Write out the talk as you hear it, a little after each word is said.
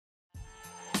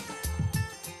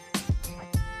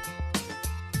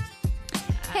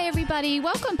Hi, everybody.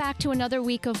 Welcome back to another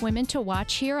week of Women to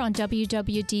Watch here on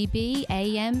WWDB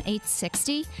AM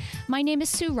 860. My name is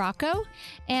Sue Rocco,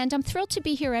 and I'm thrilled to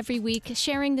be here every week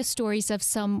sharing the stories of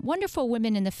some wonderful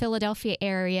women in the Philadelphia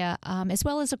area, as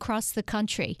well as across the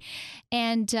country.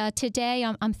 And today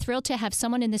I'm thrilled to have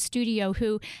someone in the studio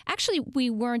who actually we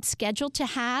weren't scheduled to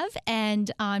have, and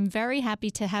I'm very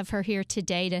happy to have her here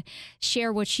today to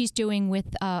share what she's doing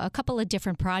with a couple of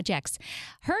different projects.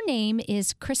 Her name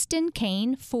is Kristin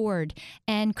Kane Ford,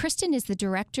 and Kristin is the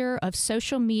director of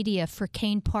social media for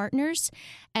Kane Partners,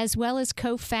 as well as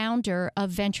co-founder of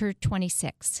Venture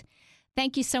 26.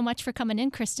 Thank you so much for coming in,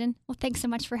 Kristin. Well, thanks so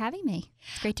much for having me.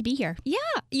 It's great to be here. Yeah,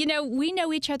 you know, we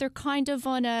know each other kind of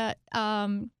on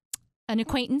an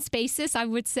acquaintance basis, I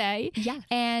would say. Yeah.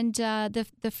 And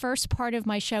the first part of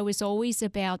my show is always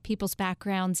about people's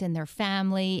backgrounds and their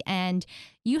family. And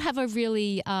you have a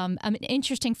really an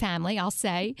interesting family, I'll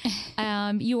say.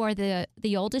 You are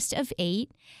the oldest of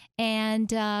 8.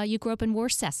 And you grew up in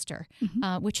Worcester,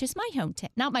 which is my hometown.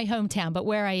 Not my hometown, but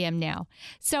where I am now.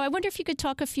 So I wonder if you could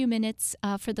talk a few minutes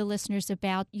for the listeners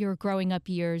about your growing up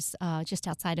years just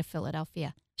outside of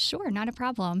Philadelphia. Sure, not a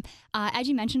problem. As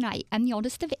you mentioned, I am the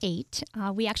oldest of 8.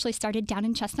 We actually started down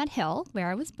in Chestnut Hill, where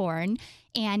I was born.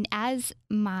 And as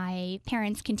my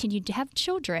parents continued to have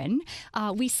children,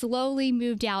 we slowly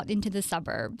moved out into the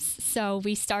suburbs. So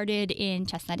we started in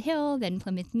Chestnut Hill, then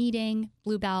Plymouth Meeting,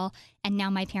 Bluebell, and now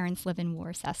my parents live in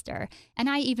Worcester. And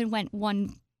I even went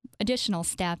one additional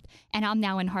step, and I'm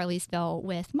now in Harleysville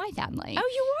with my family. Oh,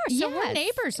 you are? So yes, we're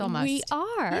neighbors almost. We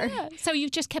are. Yeah. So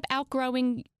you've just kept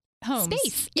outgrowing homes.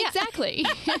 Space. Yeah. Exactly.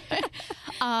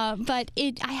 But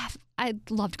I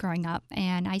loved growing up,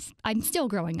 and I'm still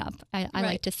growing up, I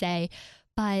like to say.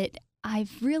 But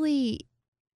I've really,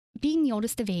 being the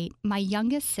oldest of 8, my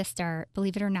youngest sister,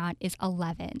 believe it or not, is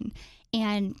 11.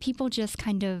 And people just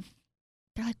kind of,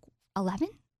 they're like, 11?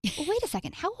 Well, wait a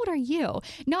second, how old are you?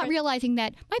 Not realizing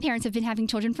that my parents have been having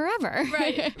children forever.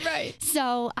 Right.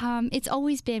 So it's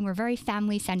always been, we're very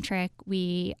family centric.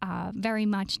 We very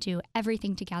much do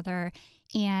everything together.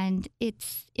 And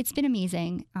it's been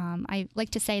amazing. I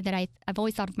like to say that I've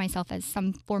always thought of myself as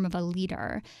some form of a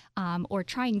leader or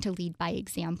trying to lead by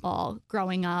example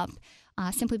growing up.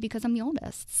 Simply because I'm the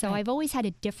oldest. So I've always had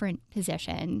a different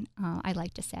position, I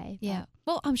like to say. Yeah.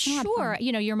 Well, I'm sure,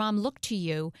 you know, your mom looked to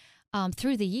you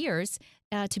through the years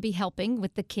to be helping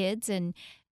with the kids. And,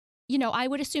 you know, I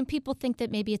would assume people think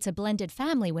that maybe it's a blended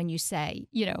family when you say,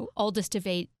 you know, oldest of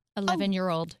 8,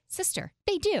 11-year-old sister.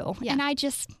 They do. Yeah. And I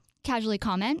just casually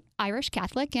comment, Irish,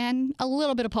 Catholic, and a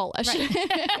little bit of Polish.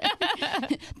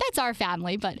 Right. That's our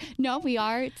family. But no, we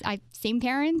are. Same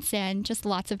parents and just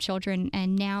lots of children.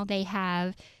 And now they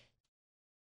have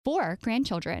 4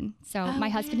 grandchildren. So my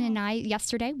husband and I,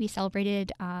 yesterday, we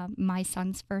celebrated my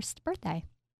son's first birthday.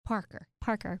 Parker.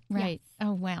 Right. Yeah.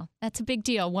 Oh, wow. That's a big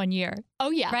deal, 1 year. Oh,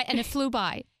 yeah. Right. And it flew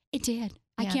by. It did.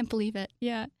 I can't believe it.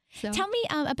 Yeah. So. Tell me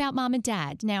about mom and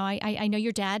dad. Now, I know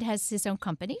your dad has his own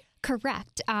company.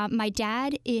 Correct. My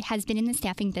dad has been in the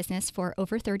staffing business for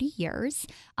over 30 years.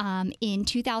 In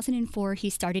 2004, he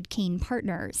started Kane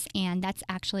Partners, and that's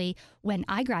actually when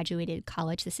I graduated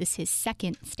college. This is his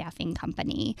second staffing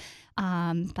company.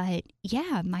 But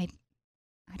yeah, I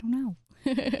don't know.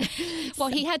 Well,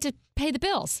 he had to pay the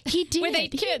bills. He did. With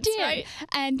 8 kids, right?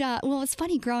 And well, it's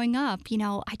funny growing up, you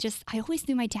know, I always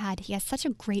knew my dad. He has such a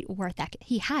great work ethic.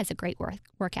 He has a great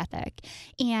work ethic.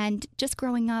 And just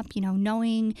growing up, you know,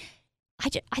 knowing, I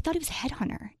thought he was a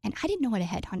headhunter, and I didn't know what a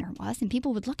headhunter was. And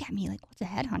people would look at me like, what's a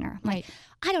headhunter? I'm like,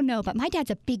 I don't know, but my dad's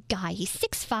a big guy. He's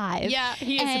 6'5". Yeah,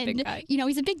 he is a big guy. You know,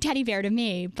 he's a big teddy bear to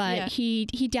me, but he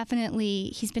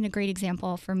definitely, he's been a great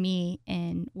example for me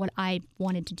in what I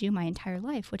wanted to do my entire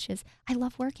life, which is I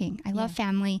love working. I love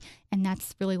family, and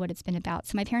that's really what it's been about.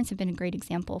 So my parents have been a great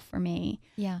example for me.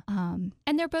 Yeah.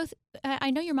 And they're both, I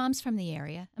know your mom's from the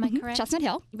area. Am I correct? Chestnut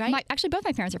Hill. Right. Actually, both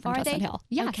my parents are from Chestnut Hill.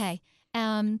 Yes. Okay.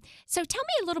 So tell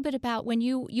me a little bit about when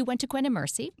you went to Gwen and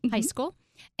Mercy High School,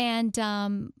 and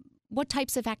what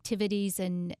types of activities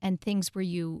and things were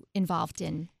you involved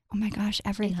in? Oh my gosh,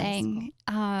 everything.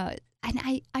 And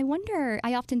I wonder,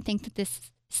 I often think that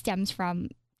this stems from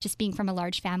just being from a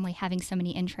large family, having so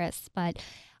many interests, but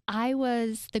I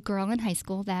was the girl in high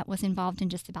school that was involved in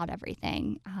just about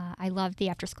everything. I loved the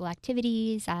after-school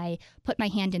activities. I put my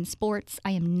hand in sports.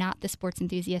 I am not the sports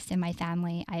enthusiast in my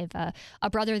family. I have a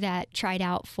brother that tried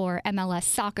out for MLS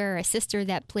soccer, a sister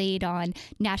that played on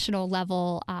national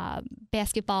level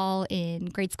basketball in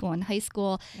grade school and high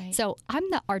school. Right. So I'm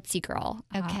the artsy girl.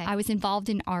 Okay. I was involved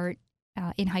in art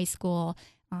in high school.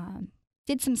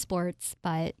 Did some sports,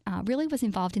 but really was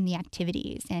involved in the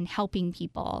activities and helping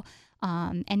people.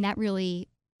 And that really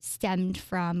stemmed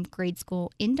from grade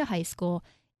school into high school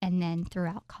and then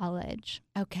throughout college.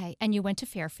 Okay. And you went to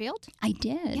Fairfield? I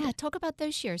did. Yeah. Talk about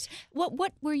those years.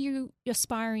 What were you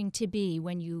aspiring to be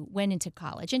when you went into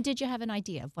college? And did you have an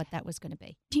idea of what that was going to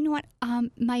be? Do you know what?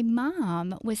 My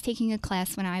mom was taking a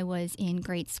class when I was in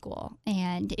grade school,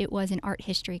 and it was an art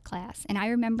history class. And I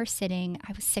remember I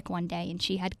was sick one day, and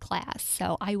she had class.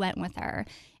 So I went with her,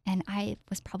 and I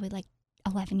was probably like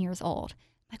 11 years old.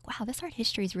 Like, wow, this art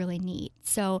history is really neat.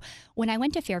 So when I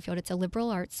went to Fairfield, it's a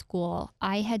liberal arts school,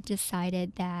 I had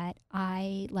decided that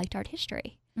I liked art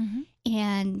history. Mm-hmm.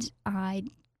 And I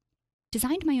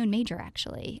designed my own major,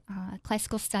 actually,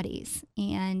 classical studies.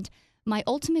 And my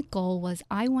ultimate goal was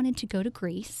I wanted to go to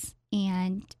Greece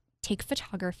and take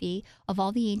photography of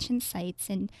all the ancient sites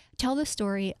and tell the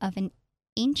story of an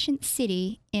ancient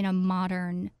city in a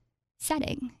modern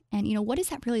setting. And, what does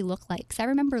that really look like? Because I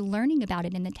remember learning about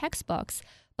it in the textbooks,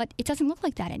 but it doesn't look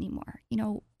like that anymore.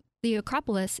 The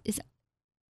Acropolis is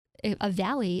a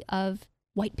valley of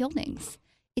white buildings.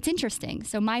 It's interesting.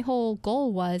 So my whole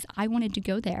goal was I wanted to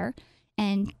go there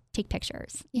and take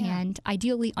pictures and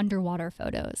ideally underwater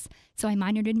photos. So I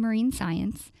minored in marine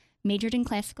science, majored in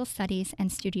classical studies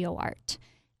and studio art.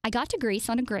 I got to Greece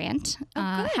on a grant.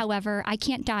 However, I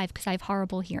can't dive because I have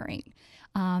horrible hearing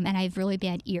and I have really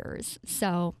bad ears.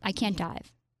 So I can't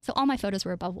dive. So all my photos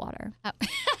were above water. Oh.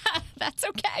 That's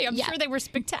okay. I'm sure they were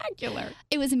spectacular.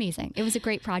 It was amazing. It was a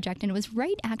great project. And it was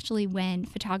right actually when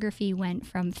photography went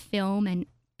from film and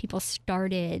people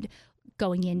started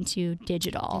going into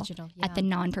digital at the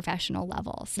non-professional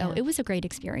level. So it was a great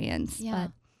experience. Yeah.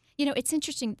 But, it's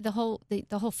interesting, the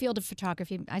whole field of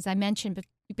photography. As I mentioned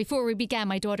before we began,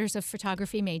 my daughter's a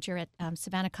photography major at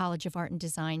Savannah College of Art and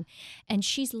Design, and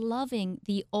she's loving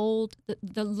the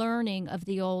learning of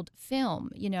the old film,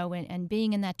 and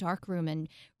being in that dark room and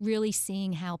really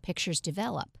seeing how pictures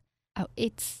develop. Oh,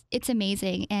 it's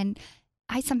amazing. And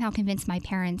I somehow convinced my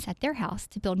parents at their house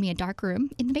to build me a dark room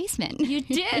in the basement. You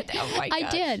did? Oh, my gosh. I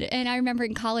did. And I remember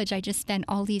in college, I just spent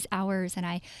all these hours and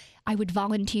I would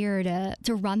volunteer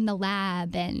to run the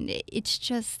lab. And it's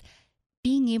just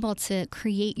being able to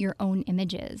create your own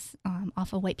images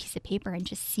off a white piece of paper and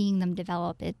just seeing them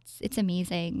develop. It's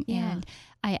amazing. Yeah. And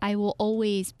I will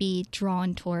always be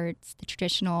drawn towards the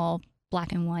traditional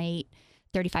black and white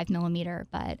 35 millimeter,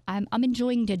 but I'm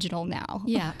enjoying digital now.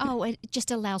 Yeah. Oh, it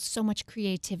just allows so much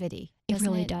creativity. It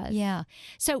really does. Yeah.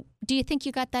 So do you think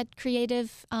you got that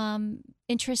creative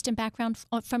interest and background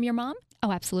from your mom?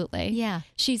 Oh, absolutely. Yeah.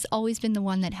 She's always been the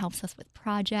one that helps us with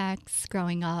projects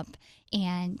growing up,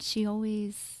 and she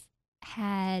always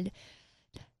had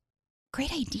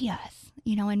great ideas,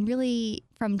 and really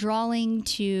from drawing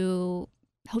to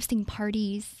hosting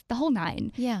parties, the whole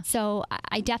nine. Yeah. So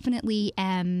I definitely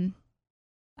am.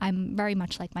 I'm very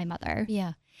much like my mother.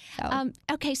 Yeah. So.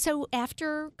 Okay, so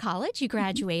after college, you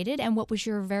graduated, and what was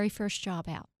your very first job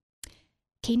out?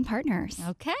 Kane Partners.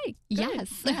 Okay. Good.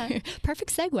 Yes. Yeah.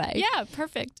 Perfect segue. Yeah,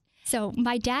 perfect. So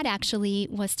my dad actually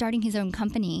was starting his own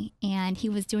company, and he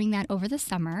was doing that over the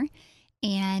summer.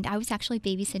 And I was actually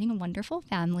babysitting a wonderful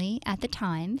family at the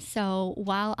time. So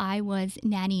while I was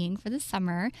nannying for the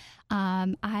summer,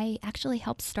 I actually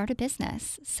helped start a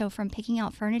business. So from picking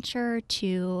out furniture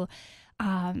to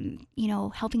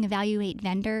helping evaluate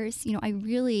vendors, I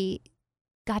really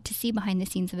got to see behind the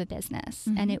scenes of a business.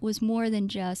 Mm-hmm. And it was more than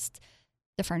just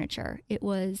the furniture. It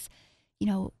was,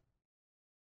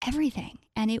 everything.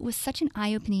 And it was such an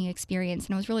eye-opening experience.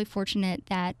 And I was really fortunate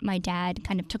that my dad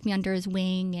kind of took me under his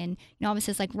wing and, I was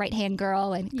his like right-hand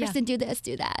girl and Kristin, do this,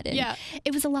 do that. And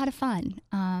it was a lot of fun.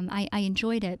 I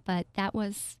enjoyed it, but that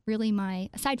was really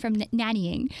aside from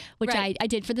nannying, which I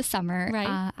did for the summer,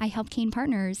 I helped Kane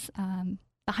Partners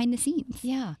behind the scenes.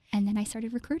 Yeah. And then I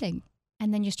started recruiting.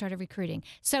 And then you started recruiting.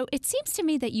 So it seems to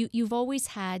me that you've always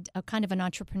had a kind of an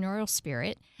entrepreneurial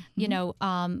spirit,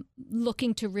 mm-hmm.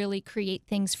 Looking to really create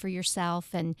things for yourself.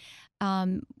 And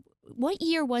what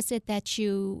year was it that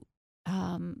you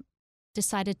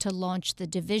decided to launch the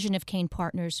division of Kane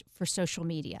Partners for social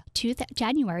media?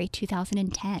 January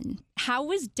 2010. How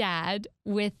was Dad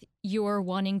with your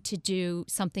wanting to do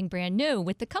something brand new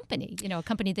with the company, a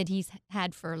company that he's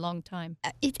had for a long time?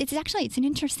 It's an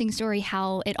interesting story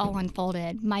how it all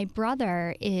unfolded. My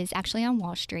brother is actually on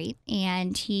Wall Street,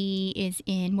 and he is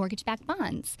in mortgage-backed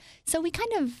bonds. So we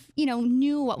kind of,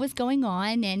 knew what was going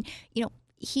on, and,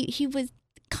 he would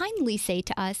kindly say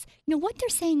to us, what they're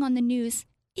saying on the news,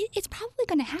 it's probably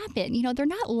going to happen. They're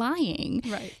not lying.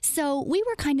 Right. So we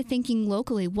were kind of thinking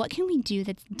locally, what can we do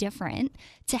that's different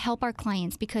to help our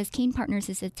clients? Because Kane Partners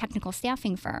is a technical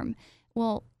staffing firm.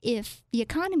 Well, if the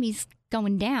economy's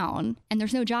going down and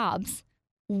there's no jobs,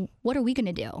 what are we going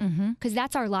to do? Because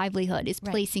that's our livelihood, is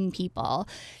placing people.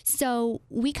 So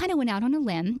we kind of went out on a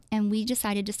limb and we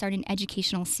decided to start an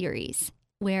educational series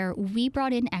where we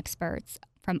brought in experts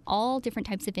from all different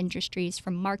types of industries,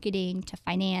 from marketing to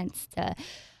finance to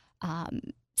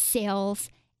sales.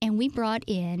 And we brought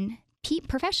in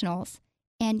professionals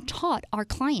and taught our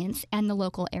clients and the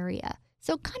local area.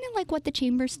 So kind of like what the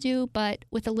chambers do, but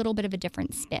with a little bit of a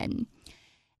different spin.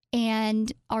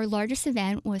 And our largest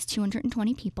event was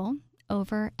 220 people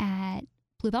over at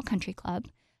Bluebell Country Club.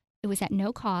 It was at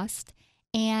no cost.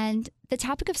 And the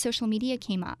topic of social media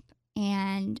came up.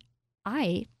 And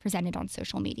I presented on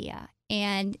social media.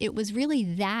 And it was really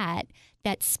that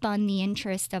spun the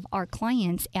interest of our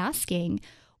clients asking,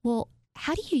 well,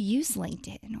 how do you use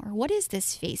LinkedIn? Or what is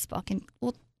this Facebook? And,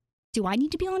 well, do I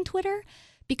need to be on Twitter?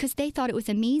 Because they thought it was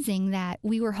amazing that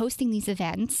we were hosting these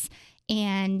events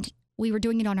and we were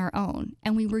doing it on our own,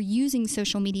 and we were using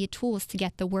social media tools to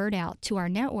get the word out to our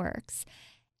networks.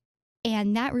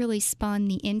 And that really spun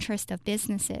the interest of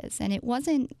businesses. And it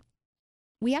wasn't,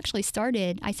 I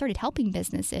started helping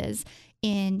businesses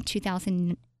in late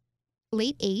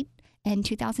 2008 and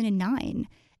 2009.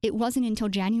 It wasn't until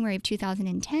January of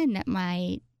 2010 that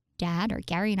my dad, or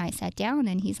Gary, and I sat down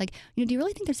and he's like, do you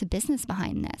really think there's a business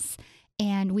behind this?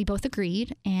 And we both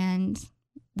agreed, and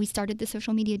we started the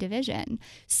social media division.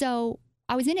 So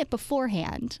I was in it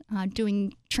beforehand,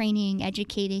 doing training,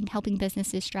 educating, helping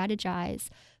businesses strategize.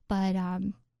 But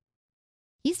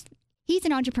he's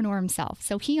an entrepreneur himself,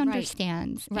 so he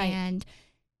understands. Right. And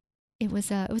it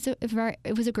was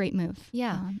a great move.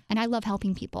 Yeah. And I love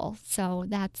helping people, so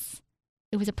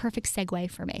it was a perfect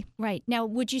segue for me. Right. Now,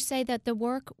 would you say that the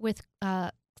work with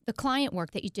the client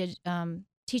work that you did,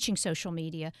 teaching social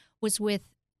media, was with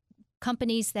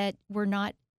companies that were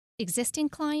not existing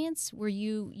clients? Were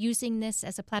you using this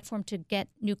as a platform to get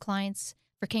new clients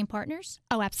for Kane Partners?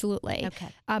 Oh, absolutely. Okay.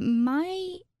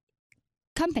 My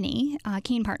company,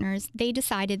 Kane Partners, they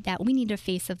decided that we needed a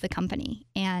face of the company,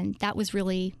 and that was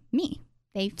really me.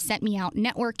 They sent me out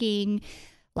networking,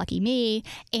 lucky me,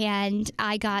 and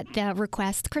I got the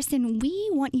request, Kristin, we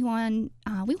want you on,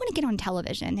 we want to get on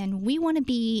television, and we want to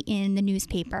be in the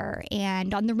newspaper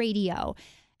and on the radio.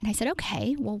 And I said,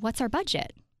 okay, well, what's our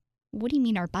budget? What do you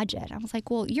mean our budget? I was like,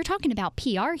 well, you're talking about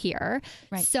PR here.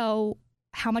 Right. So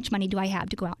how much money do I have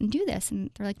to go out and do this?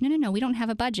 And they're like, no, we don't have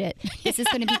a budget. This is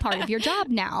going to be part of your job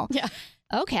now. Yeah.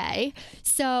 Okay.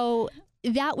 So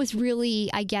that was really,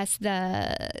 I guess,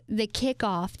 the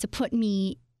kickoff to put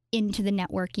me into the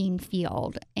networking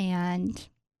field and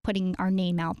putting our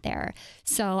name out there.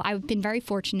 So I've been very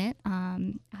fortunate.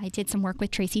 I did some work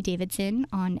with Tracy Davidson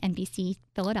on NBC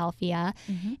Philadelphia,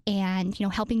 and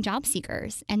helping job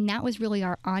seekers, and that was really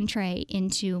our entree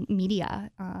into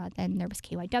media. Then there was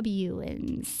KYW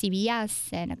and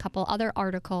CBS and a couple other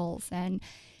articles, and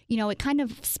it kind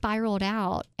of spiraled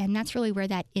out, and that's really where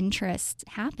that interest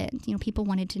happened. People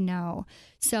wanted to know.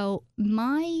 So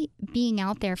my being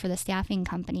out there for the staffing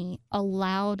company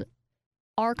allowed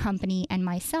our company and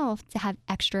myself to have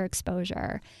extra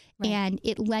exposure. Right. And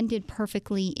it lended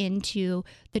perfectly into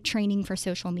the training for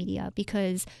social media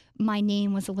because my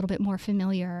name was a little bit more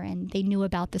familiar and they knew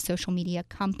about the social media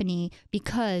company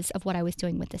because of what I was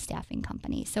doing with the staffing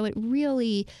company. So it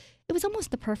was almost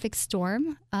the perfect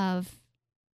storm of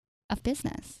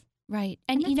business. Right.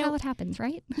 And that's how it happens,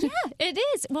 right? Yeah, it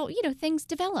is. Well, things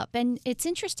develop. And it's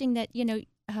interesting that,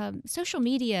 social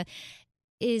media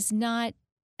is not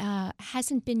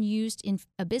hasn't been used in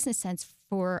a business sense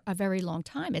for a very long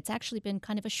time. It's actually been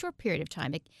kind of a short period of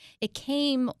time. It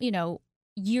came,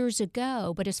 years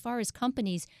ago, but as far as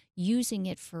companies using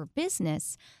it for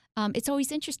business, it's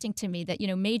always interesting to me that,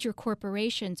 major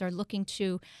corporations are looking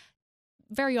to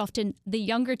very often the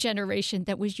younger generation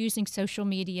that was using social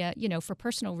media, for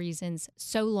personal reasons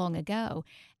so long ago.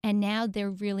 And now there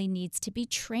really needs to be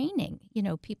training.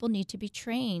 People need to be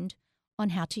trained on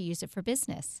how to use it for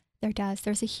business. There does.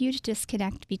 There's a huge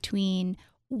disconnect between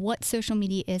what social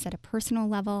media is at a personal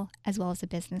level as well as a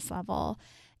business level.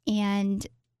 And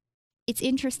it's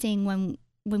interesting when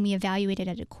we evaluate it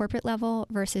at a corporate level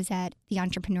versus at the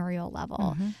entrepreneurial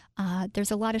level. There's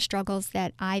a lot of struggles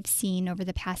that I've seen over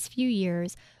the past few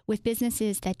years with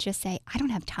businesses that just say, I don't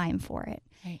have time for it.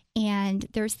 Right. And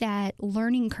there's that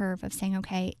learning curve of saying,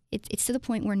 okay, it's to the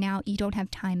point where now you don't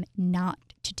have time not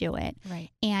to do it. Right.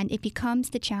 And it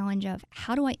becomes the challenge of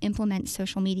how do I implement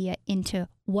social media into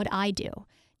what I do?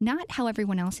 Not how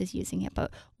everyone else is using it,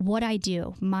 but what I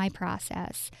do, my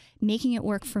process, making it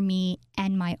work for me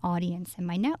and my audience and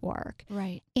my network.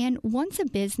 Right. And once a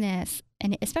business,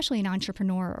 and especially an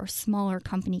entrepreneur or smaller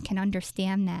company, can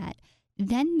understand that,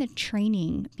 then the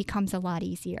training becomes a lot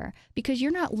easier because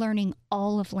you're not learning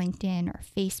all of LinkedIn or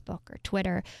Facebook or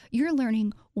Twitter. You're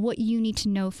learning what you need to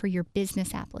know for your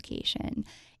business application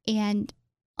and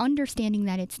understanding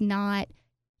that it's not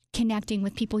connecting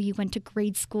with people you went to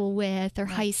grade school with or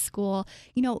high school.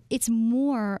 It's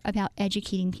more about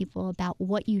educating people about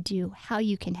what you do, how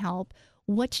you can help,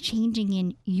 what's changing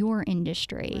in your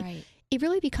industry. Right. It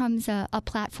really becomes a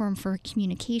platform for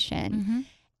communication. Mm-hmm.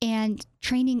 And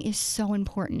training is so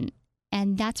important.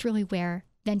 And that's really where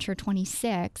Venture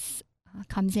 26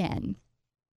 comes in.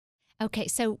 Okay,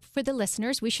 so for the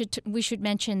listeners, we should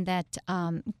mention that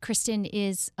Kristin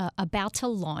is about to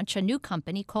launch a new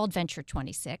company called Venture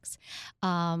 26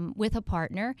 with a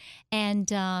partner.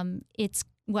 And I'm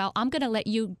going to let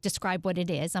you describe what it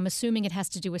is. I'm assuming it has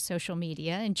to do with social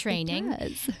media and training. It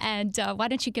does. And why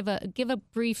don't you give a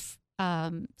brief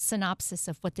synopsis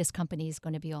of what this company is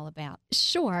going to be all about?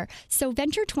 Sure. So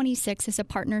Venture 26 is a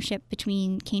partnership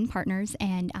between Kane Partners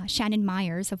and Shannon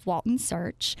Myers of Walton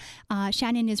Search.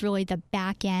 Shannon is really the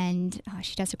back end.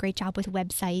 She does a great job with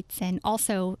websites and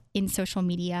also in social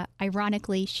media.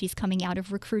 Ironically, she's coming out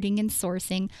of recruiting and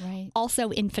sourcing, also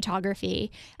in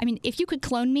photography. I mean, if you could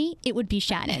clone me, it would be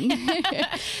Shannon.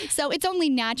 So it's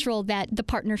only natural that the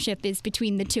partnership is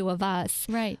between the two of us.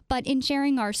 Right. But in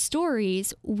sharing our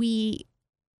stories, we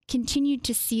continued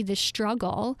to see the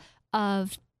struggle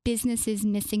of businesses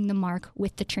missing the mark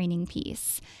with the training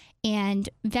piece. And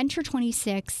Venture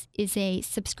 26 is a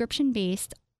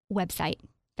subscription-based website,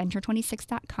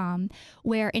 venture26.com,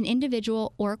 where an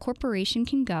individual or a corporation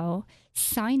can go,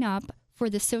 sign up for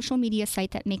the social media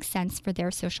site that makes sense for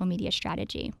their social media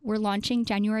strategy. We're launching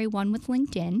January 1 with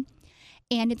LinkedIn,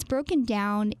 and it's broken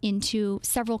down into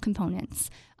several components.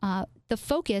 The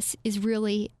focus is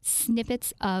really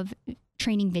snippets of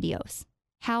training videos,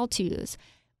 how-tos.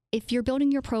 If you're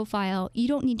building your profile, you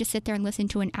don't need to sit there and listen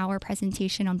to an hour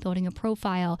presentation on building a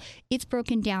profile. It's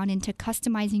broken down into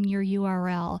customizing your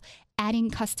URL,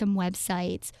 adding custom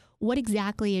websites. What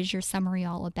exactly is your summary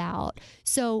all about?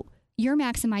 So you're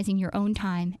maximizing your own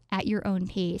time at your own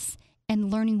pace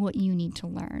and learning what you need to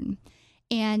learn.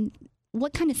 And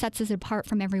what kind of sets us apart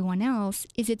from everyone else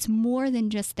is it's more than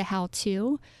just the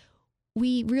how-to.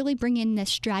 We really bring in the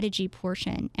strategy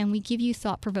portion and we give you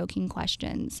thought-provoking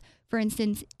questions. For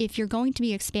instance, if you're going to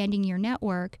be expanding your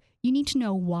network, you need to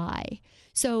know why.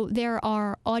 So there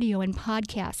are audio and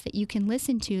podcasts that you can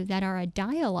listen to that are a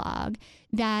dialogue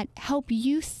that help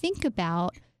you think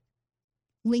about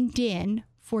LinkedIn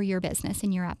for your business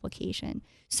and your application.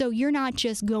 So you're not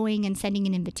just going and sending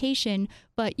an invitation,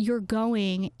 but you're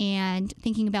going and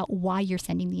thinking about why you're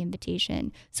sending the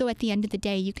invitation. So at the end of the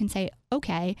day, you can say,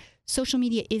 okay, social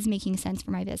media is making sense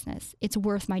for my business. It's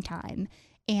worth my time.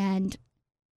 And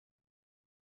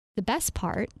the best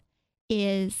part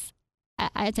is,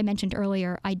 as I mentioned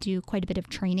earlier, I do quite a bit of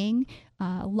training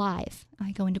live.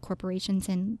 I go into corporations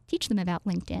and teach them about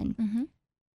LinkedIn. Mm-hmm.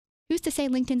 Who's to say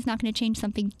LinkedIn's not going to change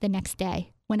something the next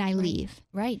day when I leave?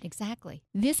 Right, exactly.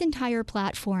 This entire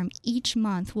platform each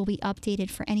month will be updated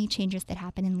for any changes that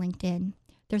happen in LinkedIn.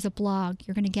 There's a blog.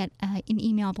 You're going to get an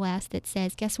email blast that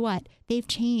says, guess what? They've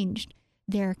changed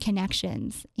their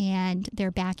connections and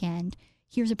their back end.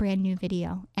 Here's a brand new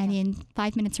video. And in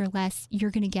 5 minutes or less,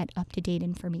 you're going to get up-to-date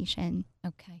information.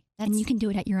 Okay. And you can do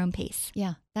it at your own pace.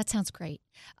 Yeah, that sounds great.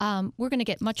 We're going to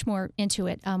get much more into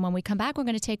it. When we come back, we're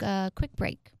going to take a quick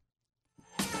break.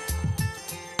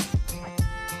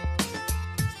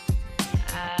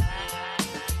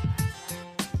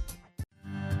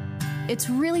 It's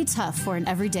really tough for an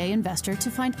everyday investor to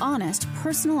find honest,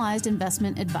 personalized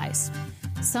investment advice.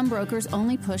 Some brokers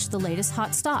only push the latest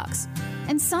hot stocks,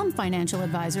 and some financial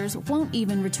advisors won't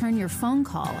even return your phone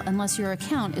call unless your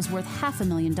account is worth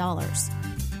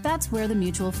 $500,000. That's where the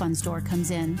Mutual Fund Store comes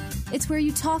in. It's where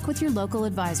you talk with your local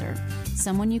advisor,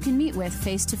 someone you can meet with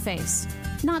face-to-face,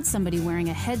 not somebody wearing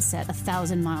a headset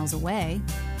 1,000 miles away.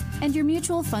 And your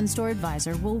Mutual Fund Store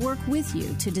advisor will work with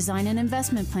you to design an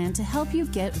investment plan to help you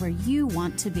get where you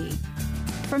want to be.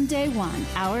 From day one,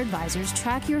 our advisors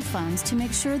track your funds to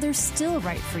make sure they're still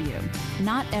right for you.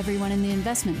 Not everyone in the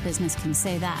investment business can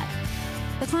say that.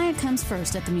 The client comes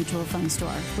first at the Mutual Fund Store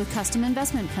with custom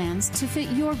investment plans to fit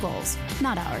your goals,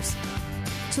 not ours.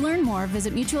 To learn more,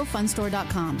 visit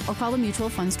mutualfundstore.com or call the Mutual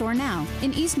Fund Store now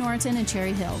in East Norriton and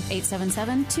Cherry Hill,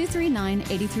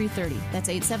 877-239-8330. That's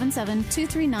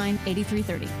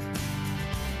 877-239-8330.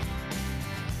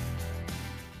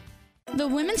 The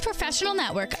Women's Professional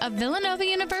Network of Villanova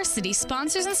University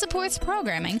sponsors and supports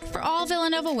programming for all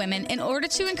Villanova women in order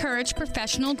to encourage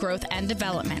professional growth and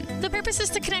development. The purpose is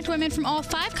to connect women from all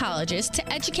 5 colleges to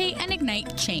educate and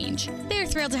ignite change. They are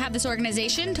thrilled to have this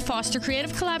organization to foster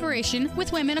creative collaboration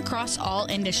with women across all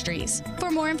industries.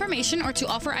 For more information or to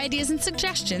offer ideas and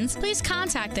suggestions, please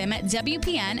contact them at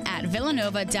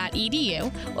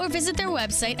wpn@villanova.edu or visit their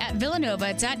website at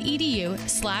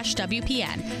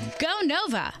villanova.edu/WPN. Go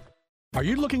Nova! Are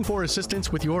you looking for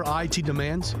assistance with your IT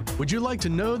demands? Would you like to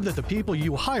know that the people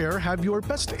you hire have your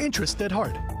best interest at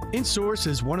heart? InSource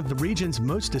is one of the region's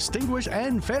most distinguished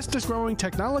and fastest-growing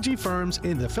technology firms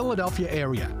in the Philadelphia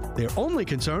area. Their only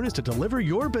concern is to deliver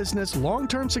your business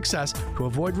long-term success to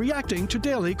avoid reacting to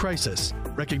daily crisis.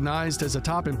 Recognized as a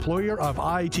top employer of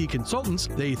IT consultants,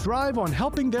 they thrive on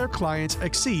helping their clients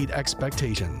exceed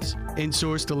expectations.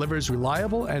 InSource delivers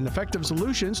reliable and effective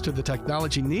solutions to the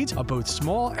technology needs of both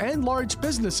small and large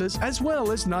businesses as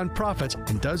well as nonprofits,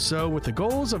 and does so with the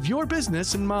goals of your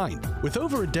business in mind. With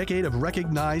over a decade of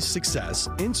recognized success,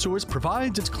 InSource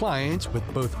provides its clients with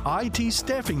both IT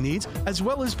staffing needs as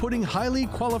well as putting highly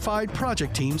qualified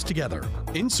project teams together.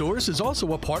 InSource is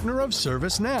also a partner of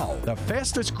ServiceNow, the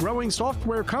fastest growing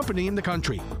software company in the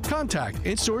country. Contact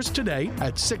InSource today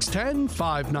at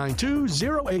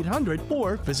 610-592-0800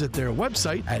 or visit their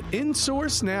website at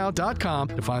insourcenow.com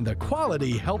to find the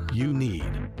quality help you need.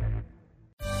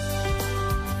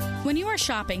 When you are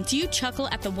shopping, do you chuckle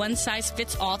at the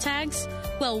one-size-fits-all tags?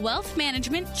 Well, wealth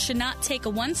management should not take a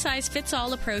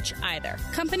one-size-fits-all approach either.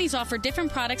 Companies offer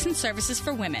different products and services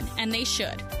for women, and they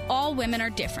should. All women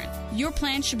are different. Your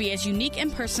plan should be as unique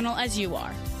and personal as you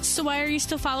are. So why are you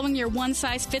still following your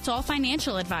one-size-fits-all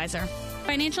financial advisor?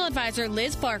 Financial advisor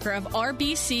Liz Barker of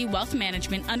RBC Wealth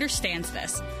Management understands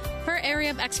this. Her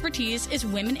area of expertise is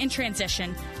women in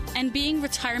transition and being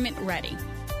retirement ready.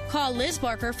 Call Liz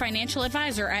Barker, Financial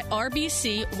Advisor at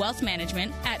RBC Wealth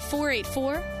Management at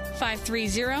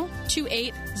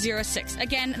 484-530-2806.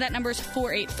 Again, that number is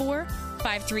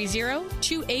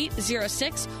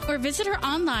 484-530-2806, or visit her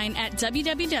online at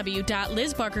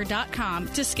www.lizbarker.com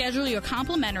to schedule your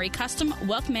complimentary custom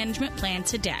wealth management plan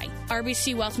today.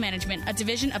 RBC Wealth Management, a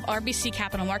division of RBC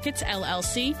Capital Markets,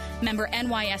 LLC, member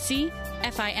NYSE,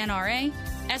 FINRA,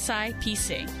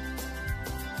 SIPC.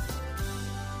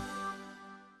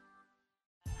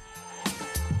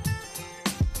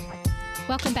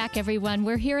 Welcome back, everyone.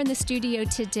 We're here in the studio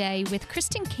today with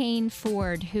Kristin Kane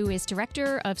Ford, who is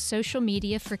Director of Social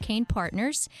Media for Kane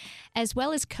Partners, as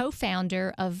well as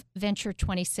co-founder of Venture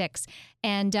 26.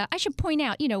 And I should point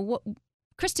out, what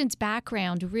Kristin's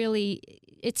background really,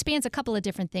 it spans a couple of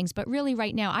different things, but really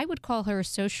right now I would call her a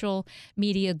social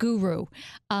media guru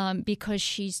because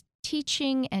she's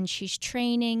teaching and she's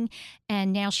training,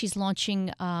 and now she's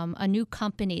launching a new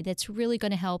company that's really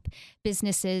going to help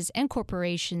businesses and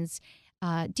corporations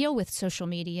deal with social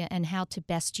media and how to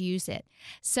best use it.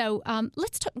 So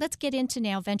let's get into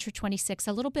now Venture 26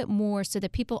 a little bit more so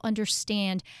that people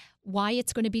understand why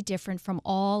it's going to be different from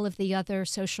all of the other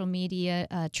social media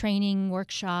training,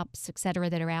 workshops, et cetera,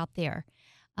 that are out there.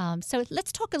 So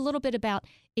let's talk a little bit about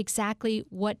exactly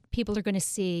what people are going to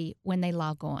see when they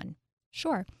log on.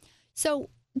 Sure. So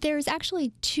there's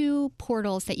actually 2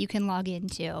 portals that you can log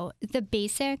into, the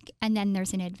basic and then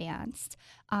there's an advanced.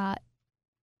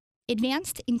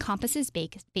 Advanced encompasses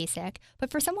basic, but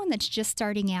for someone that's just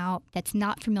starting out, that's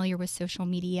not familiar with social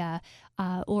media,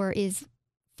 or is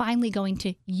finally going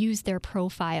to use their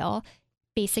profile,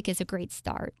 basic is a great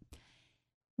start.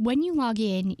 When you log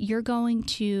in, it's going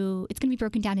to be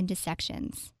broken down into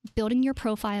sections. Building your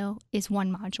profile is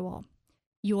one module.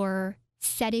 Your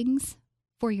settings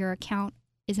for your account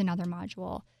is another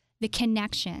module. The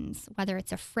connections, whether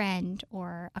it's a friend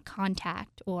or a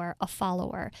contact or a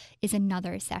follower, is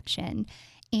another section.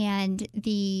 And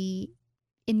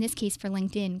in this case for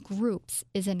LinkedIn, groups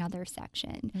is another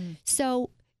section. So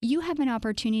you have an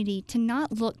opportunity to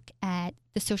not look at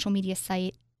the social media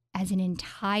site as an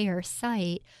entire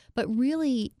site, but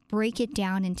really break it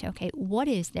down into, okay, what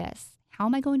is this? How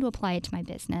am I going to apply it to my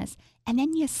business? And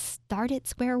then you start at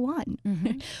square one,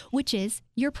 which is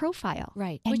your profile.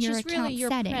 Right. And which your is account really your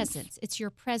settings. presence. It's your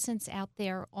presence out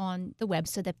there on the web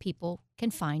so that people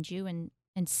can find you and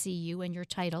see you and your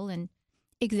title. And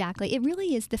exactly. It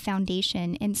really is the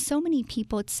foundation. And so many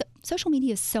people, social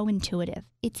media is so intuitive.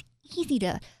 It's easy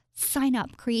to sign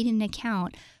up, create an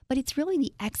account, but it's really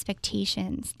the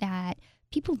expectations that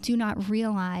people do not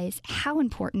realize how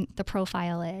important the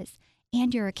profile is.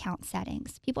 And your account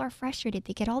settings. People are frustrated.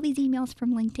 They get all these emails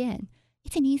from LinkedIn.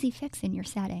 It's an easy fix in your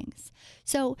settings.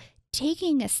 So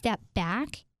taking a step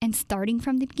back and starting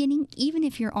from the beginning, even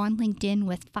if you're on LinkedIn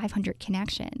with 500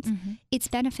 connections, it's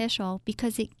beneficial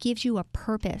because it gives you a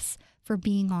purpose for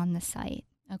being on the site.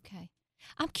 Okay.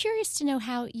 I'm curious to know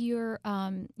how your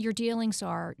dealings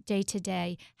are day to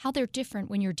day, how they're different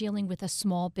when you're dealing with a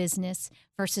small business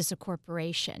versus a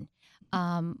corporation.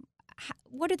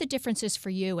 What are the differences for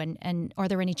you, and are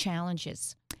there any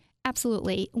challenges?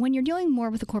 Absolutely. When you're dealing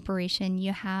more with a corporation,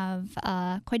 you have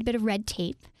quite a bit of red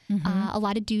tape, a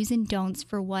lot of do's and don'ts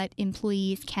for what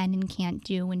employees can and can't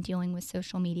do when dealing with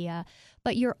social media.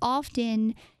 But you're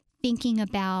often thinking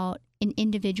about an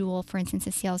individual, for instance,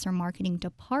 a sales or marketing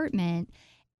department,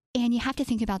 and you have to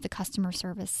think about the customer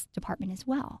service department as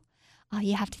well.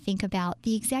 You have to think about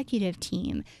the executive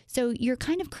team. So you're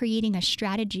kind of creating a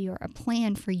strategy or a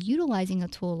plan for utilizing a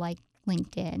tool like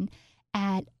LinkedIn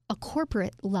at a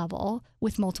corporate level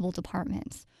with multiple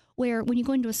departments, where when you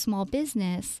go into a small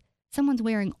business, someone's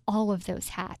wearing all of those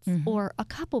hats, or a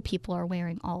couple people are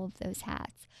wearing all of those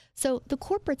hats. So the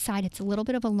corporate side, it's a little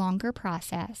bit of a longer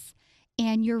process,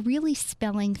 and you're really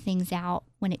spelling things out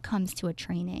when it comes to a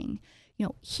training. You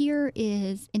know, here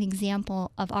is an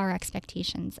example of our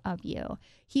expectations of you.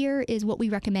 Here is what we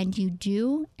recommend you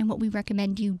do and what we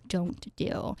recommend you don't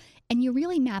do. And you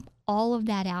really map all of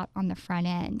that out on the front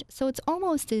end. So it's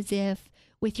almost as if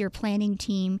with your planning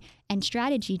team and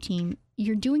strategy team,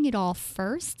 you're doing it all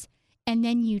first, and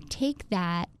then you take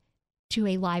that to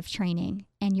a live training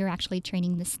and you're actually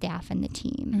training the staff and the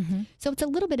team. So it's a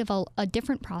little bit of a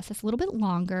different process, a little bit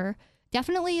longer,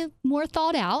 definitely more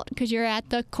thought out because you're at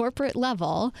the corporate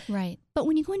level. Right. But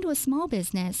when you go into a small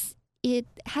business, it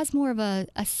has more of a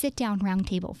sit-down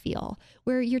roundtable feel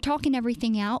where you're talking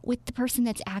everything out with the person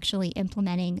that's actually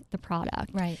implementing the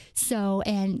product. Right. So,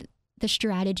 and the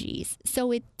strategies.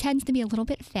 So it tends to be a little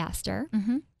bit faster.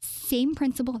 Same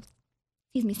principles,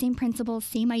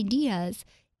 same ideas.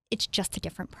 It's just a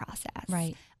different process.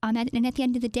 Right. And at the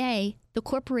end of the day, the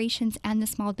corporations and the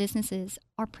small businesses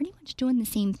are pretty much doing the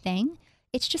same thing.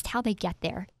 It's just how they get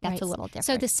there. That's a little different.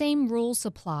 So the same rules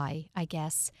apply, I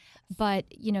guess, but,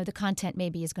 you know, the content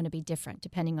maybe is going to be different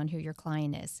depending on who your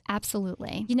client is.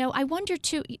 Absolutely. You know, I wonder,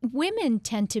 too, women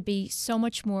tend to be so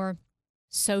much more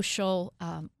social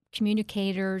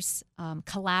communicators,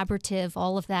 collaborative,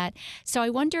 all of that. So I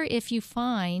wonder if you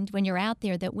find when you're out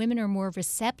there that women are more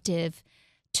receptive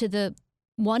to the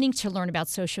wanting to learn about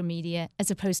social media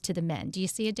as opposed to the men. Do you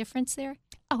see a difference there?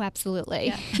 Oh, absolutely.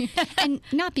 Yeah. And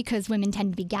not because women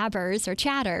tend to be gabbers or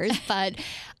chatters, but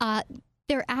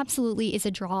there absolutely is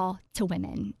a draw to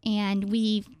women. And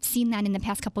we've seen that in the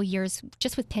past couple of years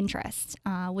just with Pinterest,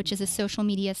 which is a social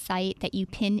media site that you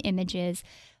pin images.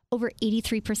 Over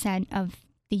 83% of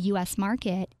the U.S.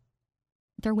 market,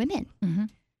 they're women.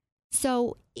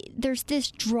 So there's this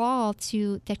draw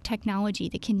to the technology,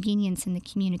 the convenience, and the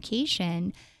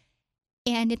communication,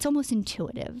 and it's almost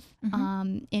intuitive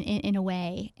in a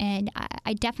way. And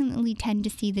I definitely tend to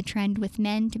see the trend with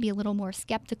men to be a little more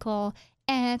skeptical.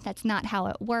 That's not how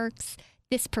it works.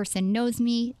 This person knows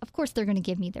me. Of course, they're going to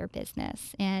give me their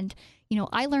business. And, you know,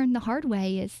 I learned the hard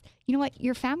way is, you know what,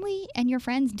 your family and your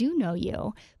friends do know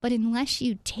you. But unless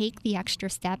you take the extra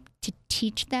step to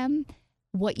teach them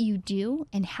what you do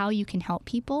and how you can help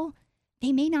people,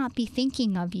 they may not be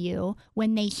thinking of you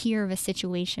when they hear of a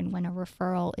situation when a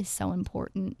referral is so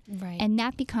important. Right. And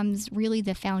that becomes really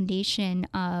the foundation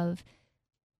of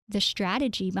the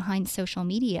strategy behind social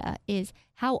media is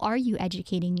how are you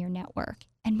educating your network?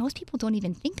 And most people don't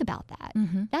even think about that.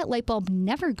 That light bulb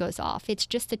never goes off. It's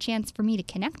just a chance for me to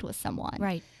connect with someone.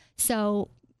 Right. So,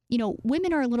 you know,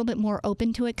 women are a little bit more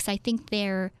open to it because I think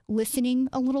they're listening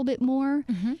a little bit more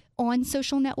on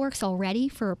social networks already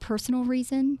for a personal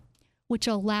reason, which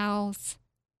allows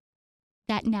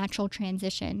that natural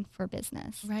transition for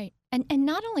business. Right. And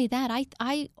not only that,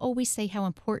 I always say how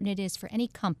important it is for any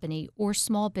company or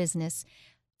small business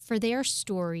for their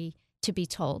story to be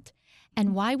told.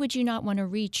 And why would you not want to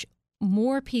reach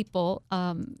more people,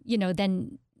 you know,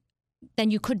 than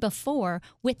you could before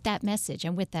with that message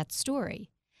and with that story?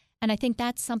 And I think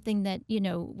that's something that, you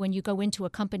know, when you go into a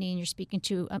company and you're speaking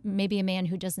to maybe a man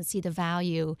who doesn't see the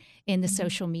value in the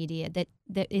social media,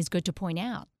 that is good to point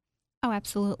out. Oh,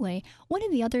 absolutely. One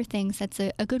of the other things that's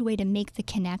a good way to make the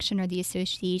connection or the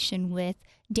association with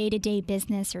day-to-day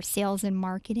business or sales and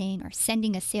marketing or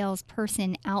sending a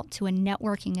salesperson out to a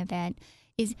networking event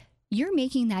is you're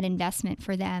making that investment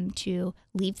for them to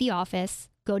leave the office,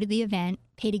 go to the event,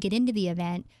 pay to get into the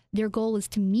event. Their goal is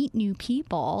to meet new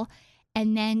people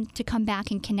and then to come back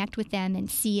and connect with them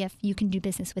and see if you can do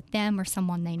business with them or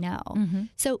someone they know.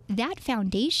 So that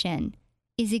foundation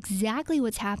is exactly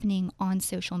what's happening on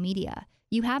social media.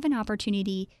 You have an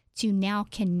opportunity to now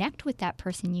connect with that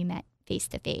person you met face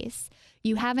to face.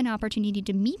 You have an opportunity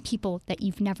to meet people that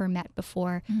you've never met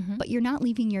before, but you're not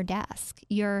leaving your desk.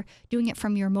 You're doing it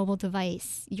from your mobile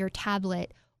device, your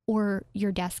tablet, or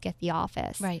your desk at the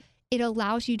office. Right. It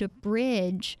allows you to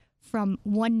bridge from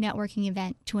one networking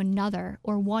event to another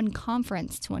or one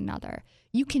conference to another.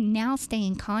 You can now stay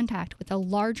in contact with a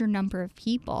larger number of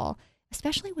people,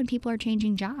 especially when people are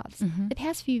changing jobs. The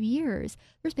past few years,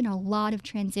 there's been a lot of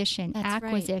transition,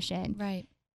 acquisition. Right.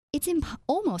 It's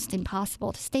almost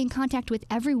impossible to stay in contact with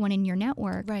everyone in your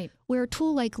network. Right. Where a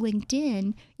tool like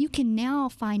LinkedIn, you can now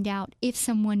find out if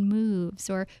someone moves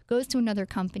or goes to another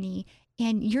company,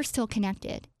 and you're still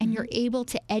connected, and you're able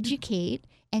to educate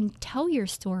and tell your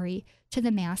story to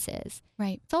the masses.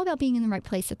 Right. It's all about being in the right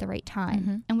place at the right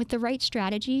time. And with the right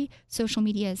strategy, social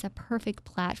media is a perfect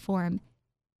platform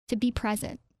to be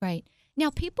present. Right. Now,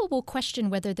 people will question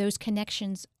whether those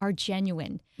connections are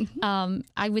genuine.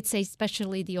 I would say,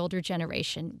 especially the older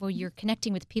generation, well, you're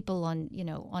connecting with people on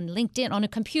LinkedIn, on a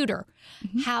computer.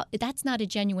 How that's not a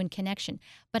genuine connection.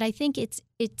 But I think it's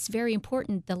very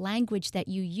important, the language that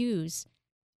you use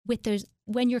with those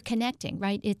when you're connecting.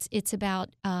 Right. It's about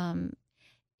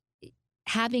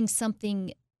having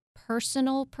something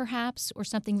personal, perhaps, or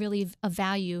something really of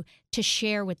value to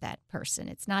share with that person.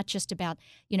 It's not just about,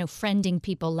 friending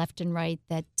people left and right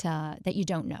that you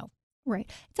don't know. Right.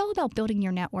 It's all about building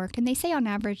your network. And they say on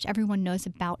average, everyone knows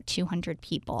about 200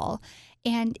 people.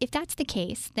 And if that's the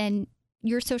case, then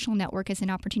your social network is an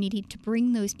opportunity to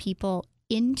bring those people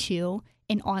into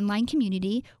an online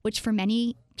community, which for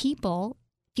many people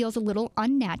feels a little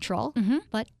unnatural,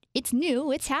 but it's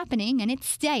new, it's happening, and it's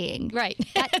staying. Right.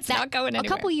 It's not going anywhere.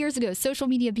 A couple years ago, social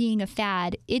media being a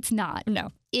fad, it's not.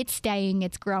 No. It's staying,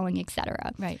 it's growing, et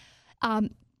cetera. Right.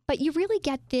 But you really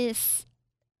get this,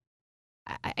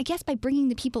 I guess by bringing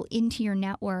the people into your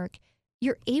network,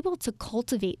 you're able to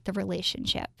cultivate the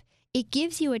relationship. It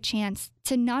gives you a chance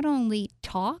to not only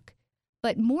talk,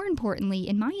 but more importantly,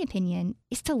 in my opinion,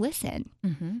 is to listen.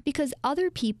 Because other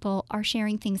people are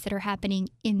sharing things that are happening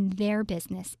in their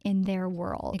business, in their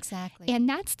world. Exactly. And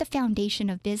that's the foundation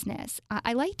of business.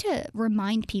 I like to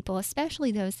remind people,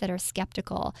 especially those that are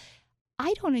skeptical,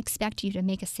 I don't expect you to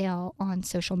make a sale on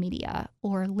social media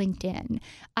or LinkedIn.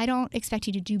 I don't expect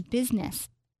you to do business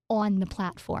on the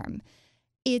platform.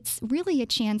 It's really a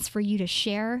chance for you to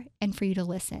share and for you to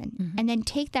listen, and then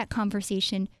take that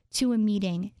conversation to a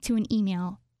meeting, to an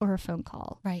email, or a phone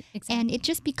call. Right, exactly. And it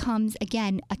just becomes,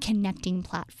 again, a connecting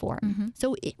platform.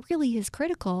 So it really is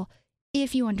critical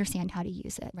if you understand how to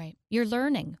use it. Right. You're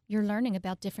learning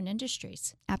about different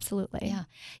industries. Absolutely.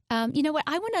 Yeah. You know what?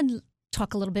 I want to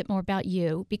talk a little bit more about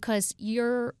you because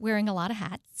you're wearing a lot of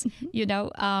hats.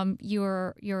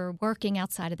 You're working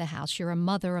outside of the house. You're a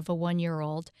mother of a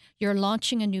 1-year-old. You're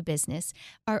launching a new business.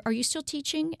 Are you still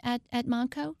teaching at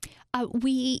Monco?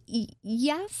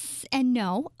 Yes and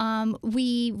no.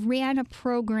 We ran a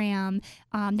program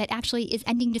that actually is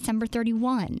ending December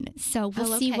 31. So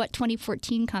we'll see what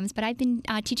 2014 comes. But I've been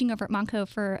teaching over at Monco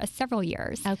for several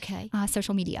years. Okay.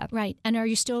 Social media. Right. And are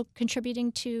you still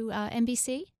contributing to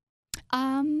NBC?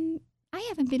 I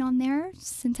haven't been on there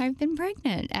since I've been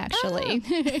pregnant, actually.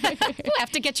 We'll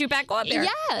have to get you back on there.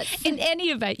 Yes. In any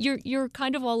event, you're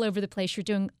kind of all over the place. You're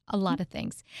doing a lot of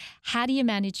things. How do you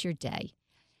manage your day?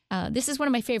 This is one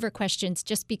of my favorite questions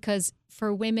just because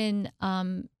for women,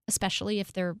 especially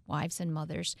if they're wives and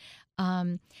mothers,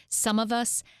 some of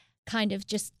us kind of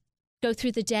just go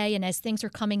through the day, and as things are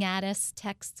coming at us,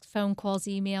 texts, phone calls,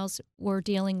 emails, we're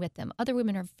dealing with them. Other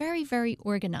women are very, very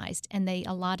organized, and they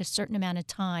allot a certain amount of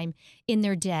time in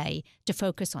their day to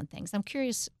focus on things. I'm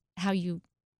curious how you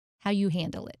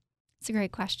handle it. It's a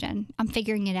great question. I'm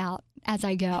figuring it out as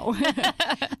I go.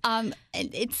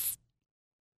 It's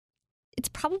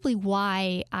probably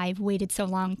why I've waited so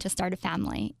long to start a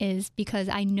family, is because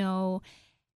I know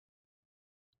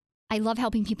I love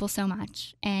helping people so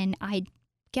much, and I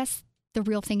guess the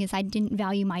real thing is I didn't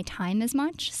value my time as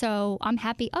much. So I'm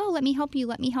happy, let me help you.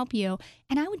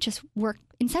 And I would just work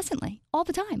incessantly all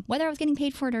the time. Whether I was getting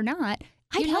paid for it or not,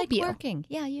 I'd help you. Working.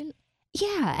 Yeah.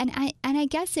 Yeah. And I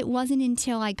guess it wasn't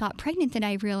until I got pregnant that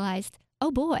I realized,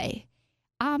 oh boy,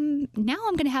 now I'm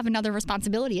going to have another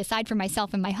responsibility aside from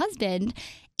myself and my husband.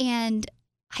 And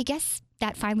I guess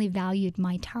that finally valued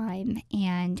my time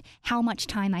and how much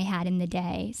time I had in the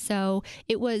day. So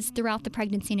it was throughout the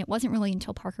pregnancy, and it wasn't really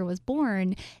until Parker was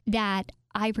born that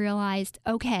I realized,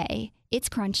 okay, it's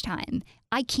crunch time.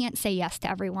 I can't say yes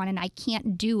to everyone, and I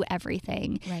can't do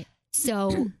everything. Right.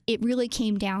 So it really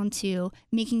came down to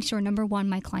making sure, number one,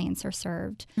 my clients are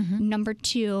served. Number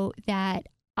two, that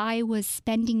I was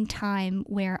spending time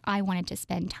where I wanted to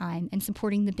spend time and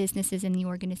supporting the businesses and the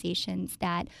organizations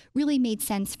that really made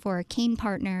sense for Kane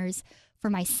Partners, for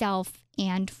myself,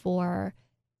 and for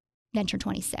Venture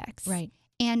 26. Right.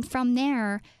 And from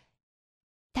there,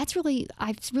 I've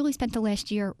really spent the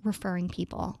last year referring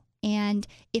people. And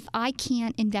if I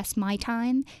can't invest my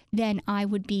time, then I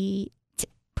would be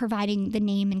providing the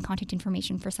name and contact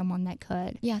information for someone that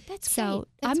could. Yeah, that's so great.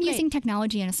 That's I'm great. using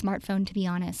technology and a smartphone, to be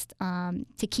honest,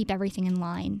 to keep everything in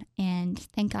line. And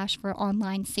thank gosh for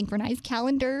online synchronized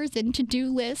calendars and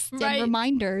to-do lists and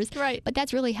reminders. Right. But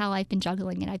that's really how I've been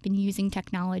juggling it. I've been using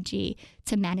technology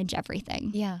to manage everything.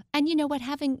 Yeah. And you know what?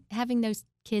 Having those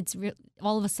kids,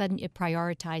 all of a sudden it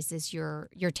prioritizes your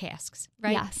tasks,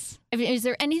 right? Yes. I mean, is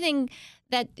there anything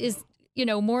that is,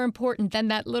 more important than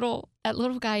that little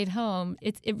guy at home?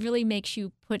 It really makes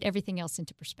you put everything else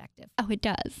into perspective. Oh, it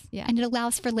does. Yeah. And it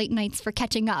allows for late nights for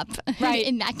catching up. Right.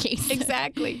 In that case.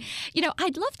 Exactly.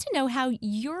 I'd love to know how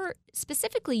you're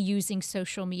specifically using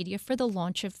social media for the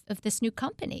launch of this new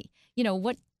company.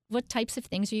 What types of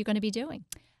things are you going to be doing?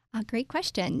 Great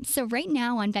question. So right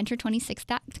now on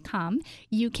venture26.com,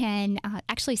 you can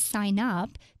actually sign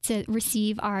up to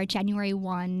receive our January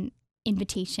 1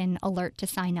 invitation alert to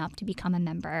sign up to become a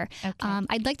member. Okay.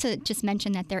 I'd like to just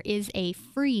mention that there is a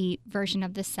free version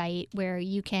of the site where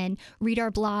you can read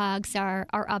our blogs, our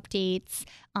updates.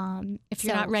 If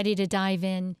you're not ready to dive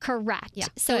in. Correct. Yeah.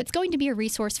 So it's going to be a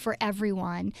resource for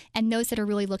everyone. And those that are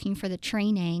really looking for the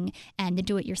training and the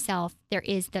do-it-yourself, there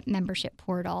is the membership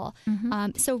portal.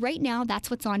 Mm-hmm. So right now,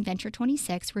 that's what's on Venture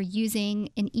 26. We're using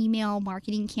an email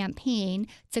marketing campaign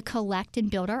to collect and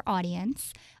build our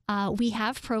audience. We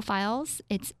have profiles.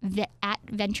 It's at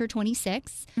Venture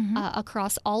 26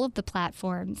 across all of the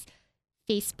platforms,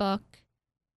 Facebook,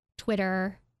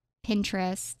 Twitter,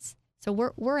 Pinterest. So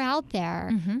we're out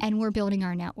there and we're building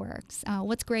our networks.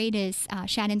 What's great is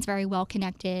Shannon's very well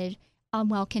connected. I'm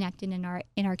well connected in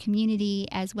our community,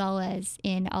 as well as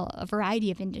in a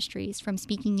variety of industries, from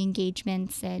speaking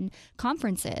engagements and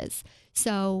conferences.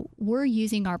 So we're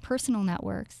using our personal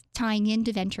networks, tying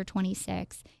into Venture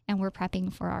 26, and we're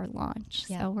prepping for our launch.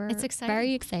 Yeah. So it's exciting.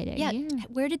 very excited. Yeah.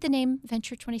 Where did the name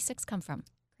Venture 26 come from?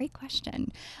 Great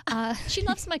question. She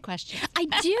loves my questions.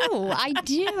 I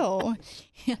do.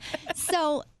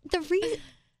 So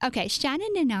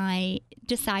Shannon and I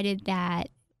decided that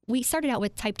we started out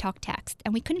with type talk text,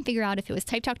 and we couldn't figure out if it was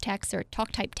type talk text or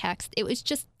talk type text. It was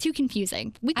just too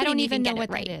confusing. I don't even know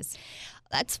what that is.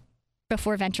 That's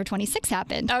before Venture 26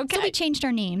 happened. Okay. So we changed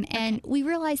our name, and we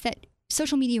realized that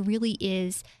social media really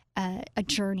is a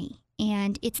journey,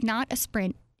 and it's not a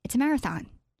sprint, it's a marathon.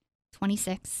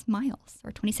 26 miles,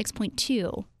 or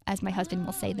 26.2, as my husband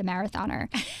will say, the marathoner.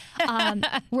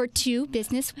 We're two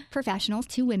business professionals,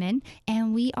 two women,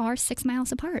 and we are 6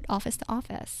 miles apart, office to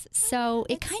office. So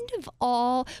it kind of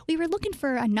we were looking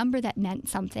for a number that meant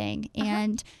something.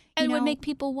 And would make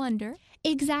people wonder.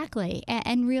 Exactly.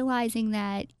 And realizing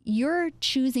that you're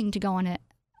choosing to go on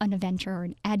an adventure or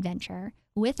an adventure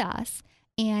with us,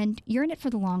 and you're in it for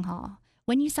the long haul.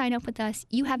 When you sign up with us,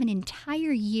 you have an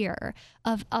entire year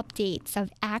of updates,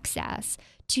 of access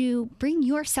to bring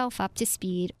yourself up to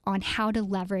speed on how to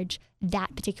leverage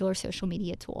that particular social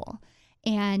media tool.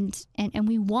 And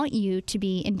we want you to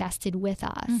be invested with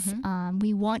us.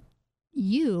 We want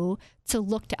you to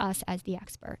look to us as the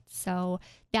experts. So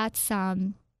that's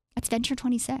Venture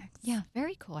 26. Yeah,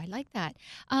 very cool. I like that.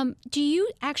 Do you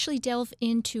actually delve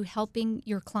into helping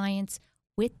your clients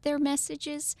with their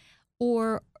messages,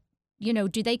 or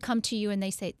do they come to you and they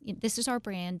say, this is our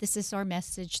brand, this is our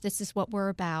message, this is what we're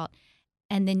about,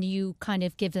 and then you kind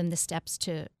of give them the steps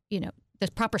to,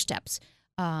 the proper steps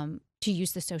to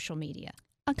use the social media?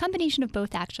 A combination of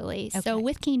both, actually. Okay. So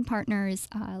with Kane Partners,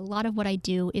 a lot of what I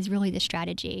do is really the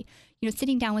strategy.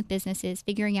 Sitting down with businesses,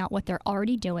 figuring out what they're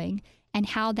already doing and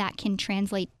how that can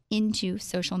translate into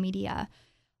social media.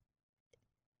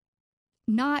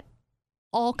 Not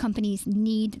all companies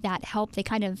need that help.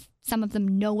 Some of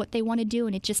them know what they want to do,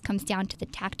 and it just comes down to the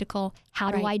tactical,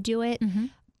 how do I do it?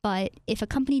 But if a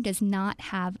company does not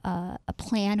have a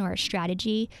plan or a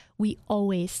strategy, we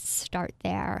always start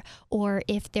there. Or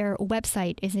if their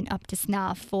website isn't up to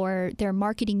snuff, or their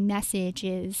marketing message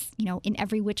is, in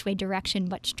every which way direction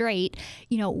but straight,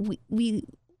 we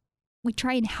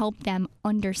try and help them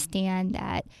understand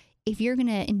that if you're going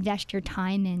to invest your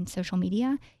time in social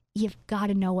media, you've got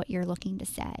to know what you're looking to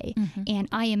say. And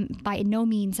I am by no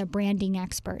means a branding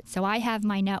expert. So I have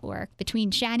my network between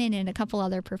Shannon and a couple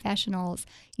other professionals.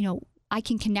 I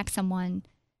can connect someone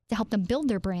to help them build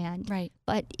their brand. Right.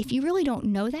 But if you really don't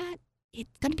know that,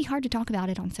 it's going to be hard to talk about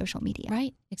it on social media.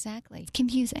 Right, exactly. It's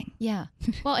confusing. Yeah.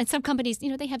 Well, and some companies,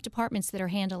 they have departments that are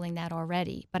handling that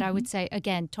already. But I would say,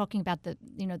 again, talking about the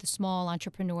small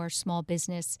entrepreneur, small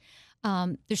business,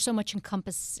 there's so much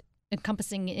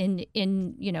encompassing in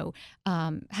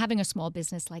having a small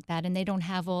business like that, and they don't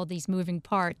have all these moving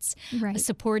parts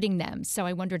supporting them. So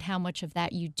I wondered how much of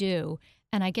that you do,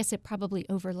 and I guess it probably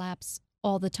overlaps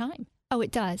all the time. Oh,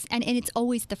 it does, and it's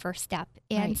always the first step.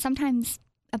 And sometimes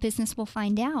a business will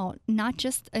find out, not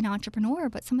just an entrepreneur,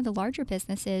 but some of the larger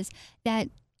businesses, that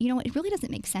it really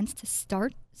doesn't make sense to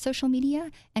start social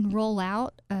media and roll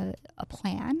out a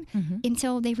plan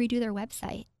until they redo their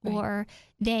website or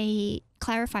they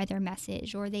clarify their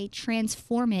message or they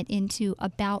transform it into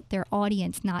about their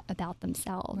audience, not about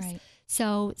themselves. Right.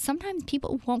 So sometimes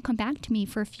people won't come back to me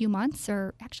for a few months,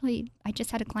 or actually I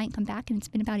just had a client come back and it's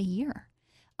been about a year.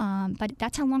 But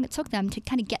that's how long it took them to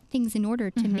kind of get things in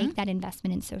order to make that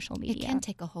investment in social media. It can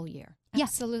take a whole year. Yeah.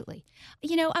 Absolutely.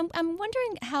 I'm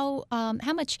wondering how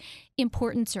much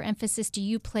importance or emphasis do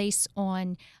you place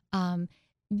on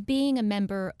being a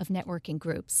member of networking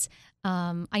groups?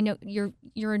 I know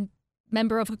you're a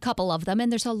member of a couple of them,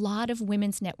 and there's a lot of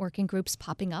women's networking groups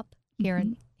popping up here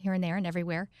and there and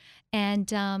everywhere. And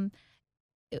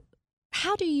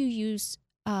how do you use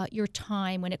your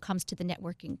time when it comes to the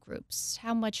networking groups?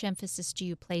 How much emphasis do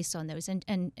you place on those,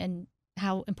 and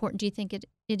how important do you think it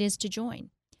is to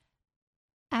join?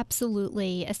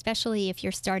 Absolutely, especially if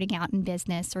you're starting out in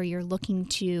business or you're looking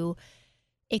to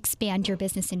expand your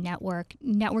business and network.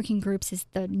 Networking groups is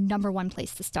the number one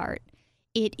place to start.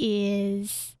 It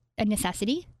is a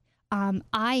necessity.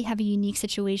 I have a unique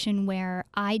situation where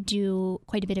I do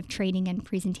quite a bit of training and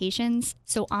presentations.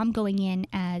 So I'm going in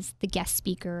as the guest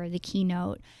speaker or the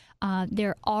keynote.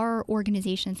 There are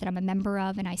organizations that I'm a member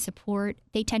of and I support.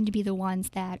 They tend to be the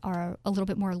ones that are a little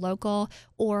bit more local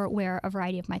or where a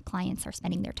variety of my clients are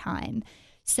spending their time.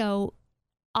 So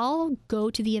I'll go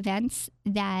to the events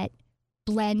that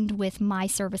blend with my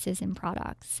services and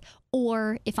products,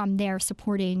 or if I'm there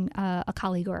supporting a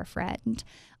colleague or a friend.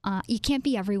 You can't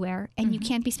be everywhere, and you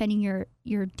can't be spending your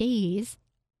days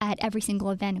at every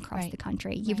single event across the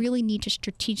country. You really need to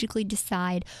strategically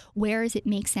decide, where does it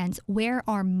make sense? Where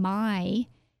are my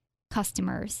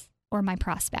customers or my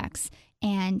prospects?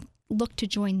 And look to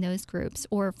join those groups.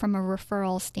 Or from a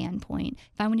referral standpoint,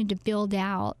 if I wanted to build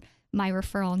out my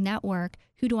referral network,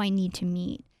 who do I need to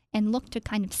meet? And look to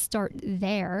kind of start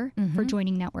there for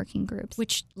joining networking groups.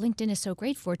 Which LinkedIn is so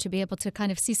great for, to be able to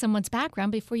kind of see someone's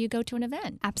background before you go to an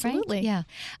event. Absolutely. Right?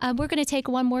 Yeah. We're going to take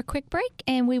one more quick break,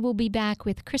 and we will be back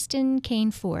with Kristin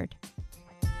Kane Ford.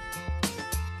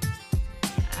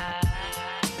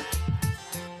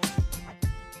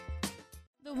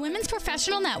 The Women's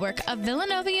Professional Network of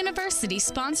Villanova University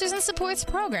sponsors and supports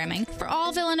programming for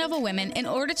all Villanova women in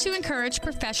order to encourage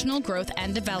professional growth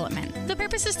and development. The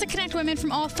purpose is to connect women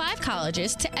from all 5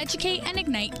 colleges to educate and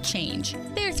ignite change.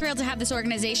 They are thrilled to have this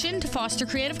organization to foster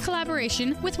creative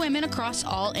collaboration with women across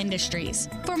all industries.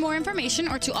 For more information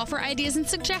or to offer ideas and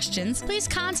suggestions, please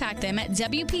contact them at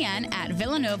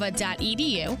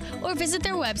wpn@villanova.edu or visit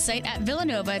their website at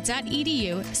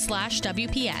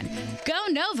villanova.edu/WPN. Go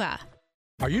Nova!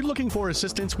 Are you looking for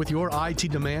assistance with your IT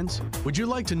demands? Would you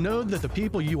like to know that the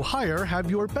people you hire have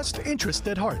your best interest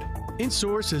at heart?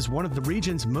 InSource is one of the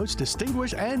region's most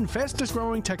distinguished and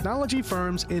fastest-growing technology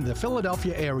firms in the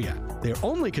Philadelphia area. Their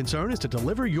only concern is to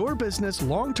deliver your business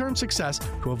long-term success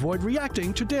to avoid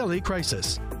reacting to daily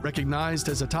crisis. Recognized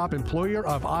as a top employer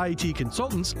of IT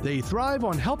consultants, they thrive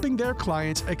on helping their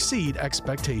clients exceed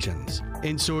expectations.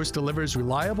 InSource delivers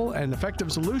reliable and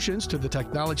effective solutions to the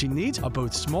technology needs of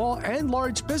both small and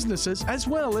large businesses as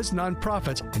well as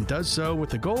nonprofits, and does so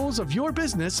with the goals of your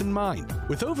business in mind.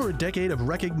 With over a decade of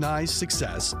recognized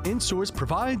success, InSource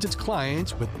provides its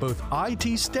clients with both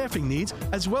IT staffing needs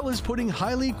as well as putting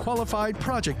highly qualified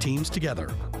project teams together.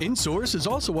 InSource is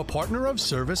also a partner of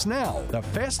ServiceNow, the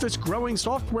fastest-growing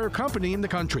software company in the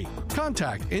country.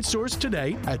 Contact InSource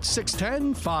today at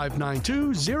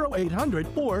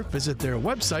 610-592-0800 or visit their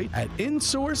website at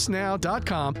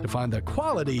insourcenow.com to find the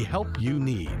quality help you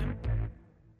need.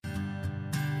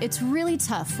 It's really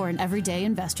tough for an everyday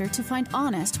investor to find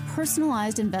honest,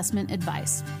 personalized investment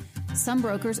advice. Some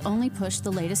brokers only push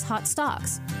the latest hot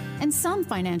stocks, and some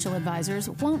financial advisors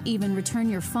won't even return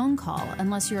your phone call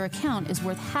unless your account is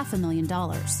worth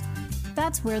 $500,000.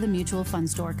 That's where the Mutual Fund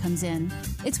Store comes in.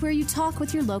 It's where you talk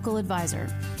with your local advisor,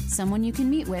 someone you can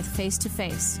meet with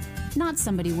face-to-face, not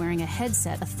somebody wearing a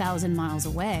headset 1,000 miles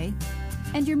away.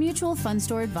 And your Mutual Fund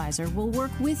Store advisor will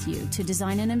work with you to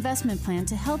design an investment plan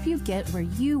to help you get where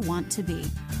you want to be.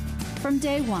 From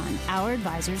day one, our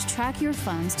advisors track your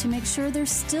funds to make sure they're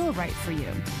still right for you.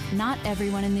 Not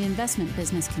everyone in the investment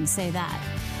business can say that.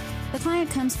 The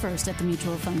client comes first at the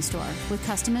Mutual Fund Store with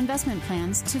custom investment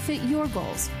plans to fit your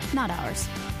goals, not ours.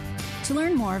 To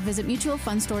learn more, visit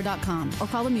mutualfundstore.com or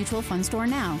call the Mutual Fund Store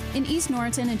now in East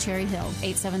Norriton and Cherry Hill,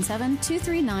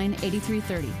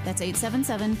 877-239-8330. That's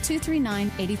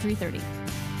 877-239-8330.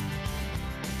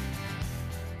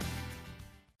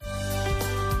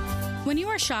 When you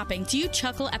are shopping, do you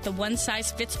chuckle at the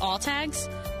one-size-fits-all tags?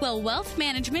 Well, wealth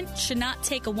management should not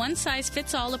take a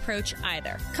one-size-fits-all approach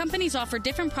either. Companies offer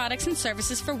different products and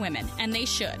services for women, and they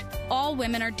should. All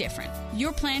women are different.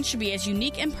 Your plan should be as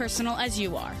unique and personal as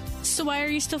you are. So why are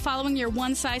you still following your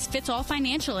one-size-fits-all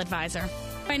financial advisor?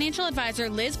 Financial advisor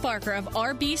Liz Barker of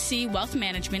RBC Wealth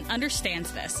Management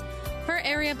understands this. Her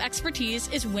area of expertise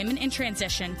is women in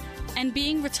transition and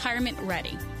being retirement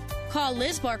ready. Call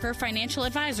Liz Barker, Financial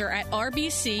Advisor at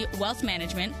RBC Wealth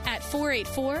Management at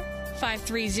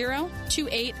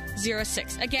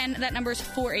 484-530-2806. Again, that number is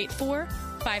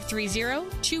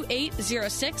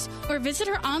 484-530-2806, or visit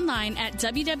her online at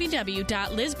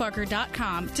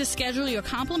www.lizbarker.com to schedule your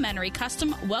complimentary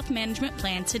custom wealth management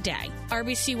plan today.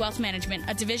 RBC Wealth Management,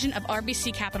 a division of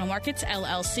RBC Capital Markets,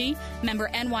 LLC, member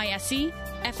NYSE,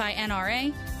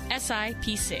 FINRA,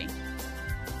 SIPC.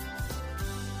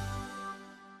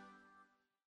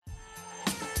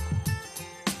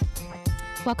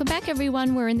 Welcome back,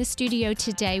 everyone. We're in the studio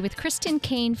today with Kristin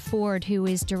Kane Ford, who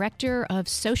is Director of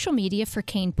Social Media for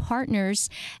Kane Partners,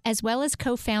 as well as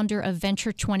co-founder of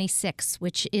Venture 26,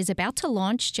 which is about to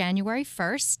launch January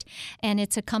 1st. And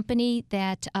it's a company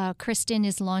that Kristin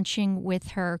is launching with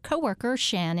her coworker,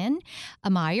 Shannon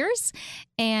Myers.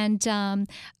 And I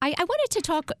wanted to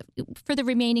talk for the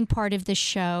remaining part of the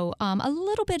show a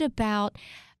little bit about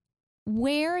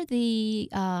where the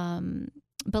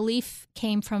belief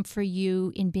came from for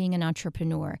you in being an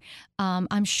entrepreneur.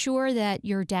 I'm sure that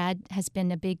your dad has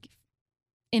been a big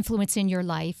influence in your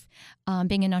life,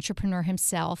 being an entrepreneur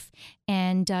himself.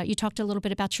 And you talked a little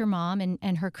bit about your mom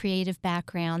and her creative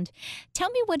background. Tell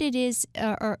me what it is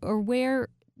or where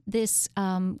this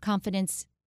confidence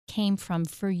came from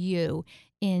for you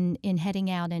in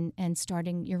heading out and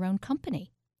starting your own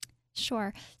company.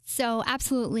 Sure. So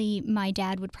absolutely, my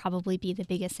dad would probably be the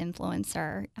biggest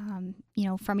influencer.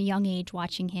 From a young age,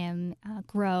 watching him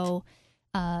grow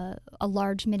a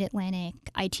large mid-Atlantic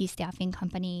IT staffing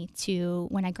company to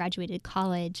when I graduated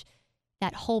college,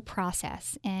 that whole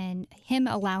process, and him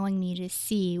allowing me to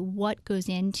see what goes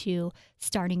into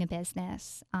starting a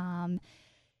business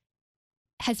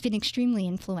has been extremely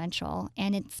influential.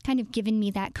 And it's kind of given me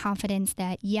that confidence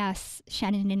that, yes,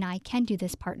 Shannon and I can do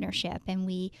this partnership, and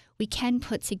we can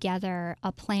put together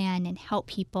a plan and help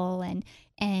people. And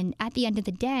at the end of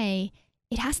the day,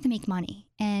 it has to make money.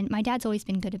 And my dad's always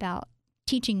been good about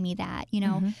teaching me that,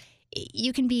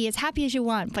 you can be as happy as you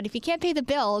want, but if you can't pay the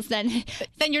bills, then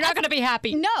you're not going to be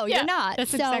happy. No, you're not.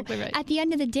 That's exactly right. At the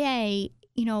end of the day,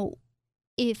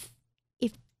 if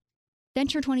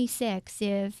Venture 26,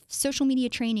 if social media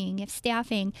training, if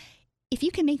staffing, if you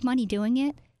can make money doing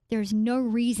it, there's no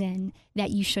reason that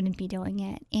you shouldn't be doing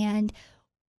it. And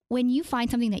when you find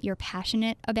something that you're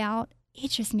passionate about, it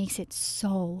just makes it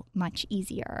so much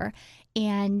easier.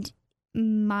 And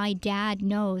my dad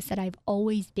knows that I've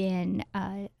always been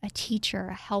a teacher,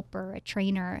 a helper, a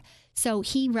trainer. So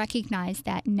he recognized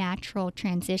that natural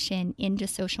transition into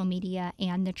social media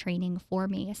and the training for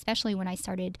me, especially when I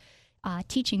started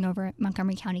teaching over at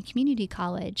Montgomery County Community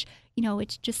College.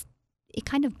 It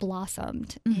kind of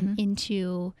blossomed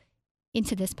into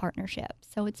this partnership.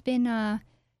 So it's been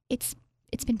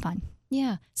fun.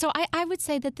 Yeah. So I would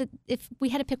say that if we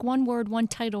had to pick one word, one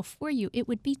title for you, it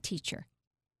would be teacher.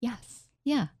 Yes.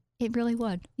 Yeah. It really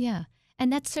would. Yeah.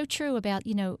 And that's so true about,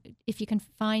 if you can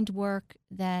find work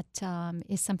that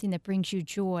is something that brings you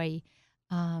joy,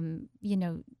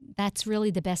 that's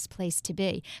really the best place to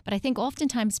be. But I think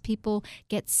oftentimes people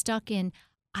get stuck in,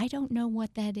 I don't know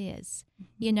what that is,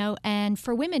 and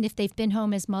for women, if they've been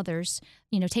home as mothers,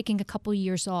 taking a couple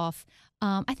years off,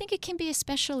 I think it can be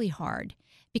especially hard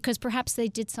because perhaps they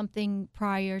did something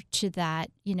prior to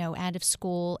that, out of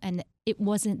school, and it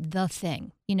wasn't the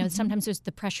thing. Sometimes there's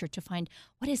the pressure to find,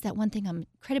 what is that one thing I'm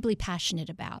incredibly passionate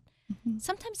about? Mm-hmm.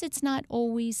 Sometimes it's not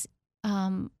always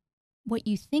what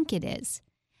you think it is.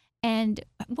 And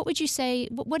what would you say,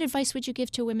 what advice would you give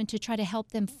to women to try to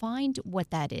help them find what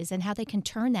that is and how they can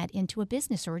turn that into a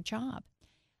business or a job?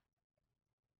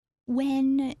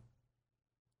 When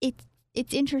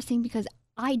it's interesting because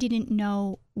I didn't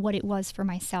know what it was for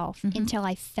myself until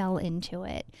I fell into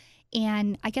it.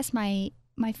 And I guess my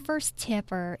my first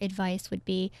tip or advice would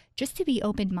be just to be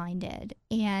open-minded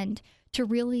and to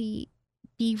really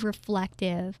be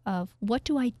reflective of what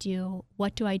do I do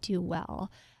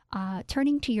well.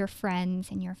 Turning to your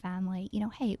friends and your family,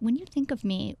 hey, when you think of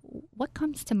me, what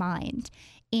comes to mind?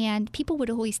 And people would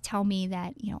always tell me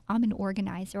that, I'm an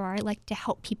organizer, or I like to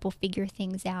help people figure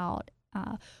things out,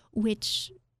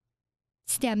 which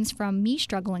stems from me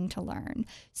struggling to learn.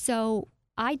 So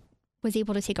I was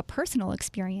able to take a personal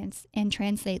experience and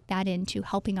translate that into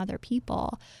helping other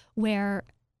people, where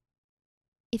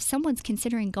if someone's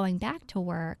considering going back to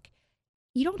work,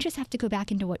 you don't just have to go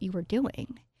back into what you were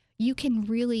doing. You can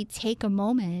really take a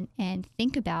moment and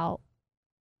think about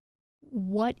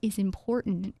what is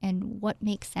important and what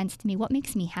makes sense to me, what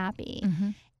makes me happy. Mm-hmm.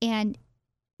 And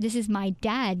this is my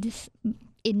dad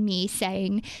in me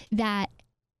saying that,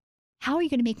 how are you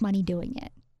going to make money doing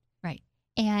it? Right.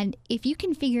 And if you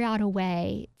can figure out a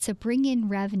way to bring in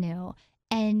revenue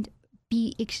and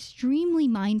be extremely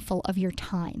mindful of your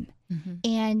time, mm-hmm.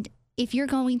 and if you're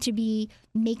going to be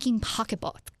making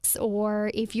pocketbooks, or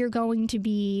if you're going to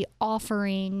be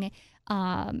offering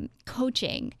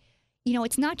coaching,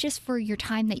 it's not just for your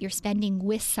time that you're spending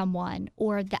with someone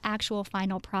or the actual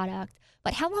final product,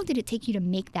 but how long did it take you to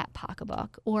make that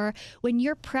pocketbook? Or when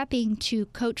you're prepping to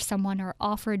coach someone or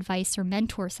offer advice or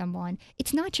mentor someone,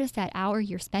 it's not just that hour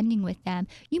you're spending with them.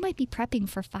 You might be prepping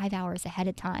for 5 hours ahead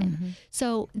of time. Mm-hmm.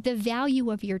 So the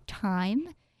value of your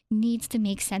time needs to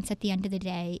make sense at the end of the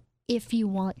day if you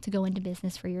want to go into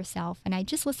business for yourself. And I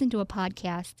just listened to a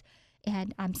podcast,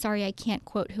 and I'm sorry I can't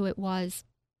quote who it was.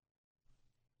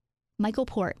 Michael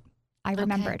Port, I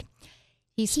remembered. Okay.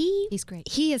 He's great.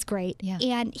 He is great. Yeah.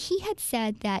 And he had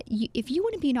said that if you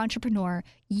want to be an entrepreneur,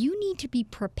 you need to be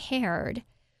prepared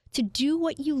to do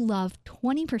what you love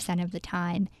 20% of the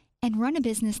time and run a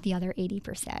business the other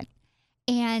 80%.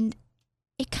 And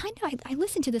it I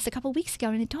listened to this a couple of weeks ago,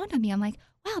 and it dawned on me. I'm like,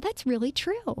 wow, that's really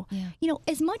true. Yeah.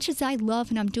 As much as I love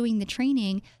and I'm doing the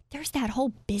training, there's that whole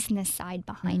business side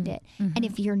behind it. Mm-hmm. And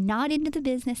if you're not into the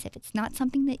business, if it's not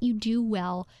something that you do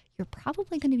well, you're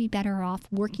probably going to be better off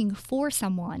working for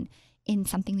someone in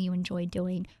something that you enjoy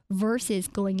doing versus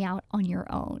going out on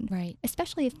your own. Right.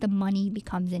 Especially if the money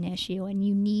becomes an issue and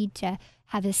you need to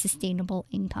have a sustainable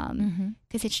income,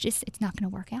 because it's not going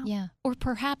to work out. Yeah. Or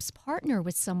perhaps partner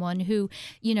with someone who,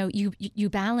 you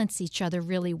balance each other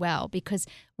really well, because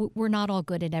we're not all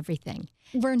good at everything.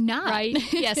 We're not.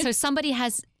 Right. Yeah. So somebody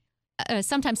has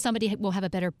sometimes somebody will have a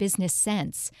better business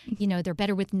sense. They're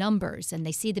better with numbers and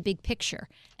they see the big picture.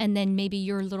 And then maybe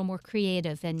you're a little more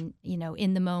creative and,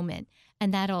 in the moment.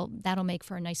 And that'll make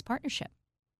for a nice partnership.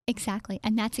 Exactly.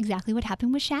 And that's exactly what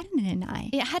happened with Shannon and I.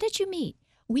 Yeah. How did you meet?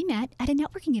 We met at a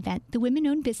networking event, the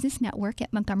Women-Owned Business Network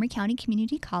at Montgomery County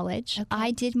Community College. Okay.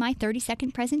 I did my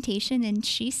 30-second presentation, and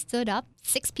she stood up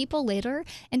 6 people later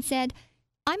and said,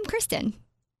 "I'm Kristin,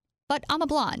 but I'm a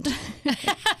blonde."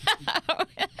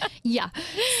 Yeah.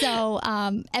 So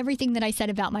everything that I said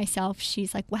about myself,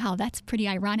 she's like, wow, that's pretty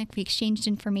ironic. We exchanged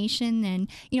information. And,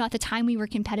 at the time we were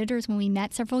competitors when we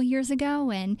met several years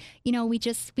ago. And,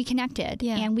 we connected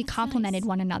and we complimented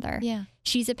one another. Yeah.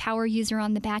 She's a power user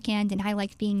on the back end, and I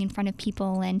like being in front of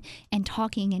people and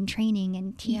talking and training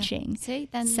and teaching. Yeah. See,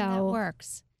 then that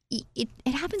works. It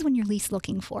happens when you're least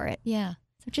looking for it. Yeah.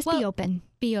 So just be open.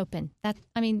 Be open. That's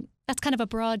kind of a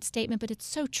broad statement, but it's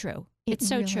so true. It's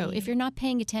so true. If you're not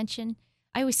paying attention,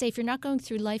 I always say, if you're not going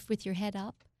through life with your head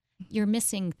up, you're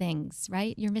missing things,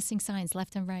 right? You're missing signs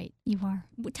left and right. You are.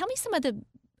 Tell me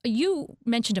you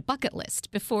mentioned a bucket list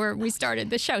before we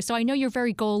started the show, so I know you're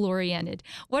very goal-oriented.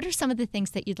 What are some of the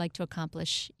things that you'd like to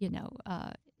accomplish,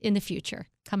 in the future,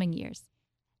 coming years?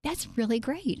 That's really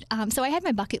great. So I had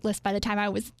my bucket list by the time I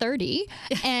was 30.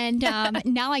 And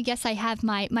now I guess I have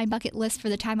my bucket list for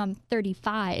the time I'm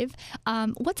 35.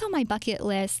 What's on my bucket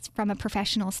list from a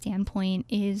professional standpoint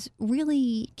is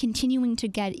really continuing to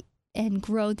get and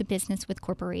grow the business with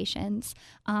corporations.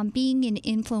 Being an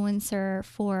influencer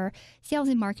for sales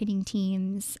and marketing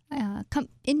teams,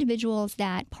 individuals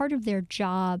that part of their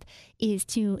job is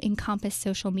to encompass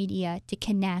social media to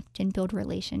connect and build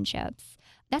relationships.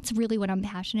 That's really what I'm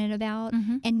passionate about.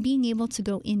 Mm-hmm. And being able to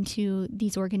go into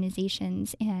these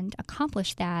organizations and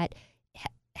accomplish that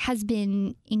has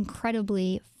been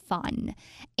incredibly fun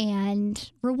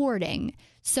and rewarding.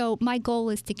 So my goal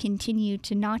is to continue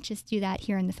to not just do that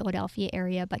here in the Philadelphia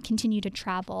area, but continue to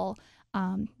travel,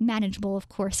 manageable, of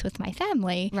course, with my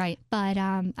family. Right. But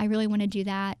I really want to do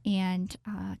that and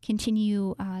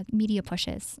continue media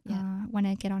pushes. Yeah. Want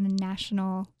to get on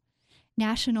a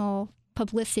national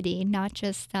publicity, not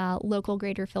just local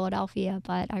Greater Philadelphia,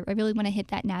 but I really want to hit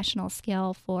that national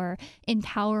scale for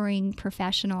empowering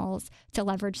professionals to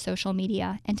leverage social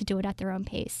media and to do it at their own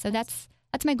pace. So that's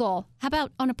my goal. How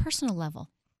about on a personal level?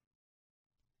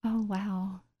 Oh,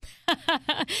 wow.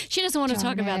 She doesn't want to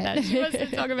talk about that. She wants to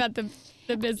talk about the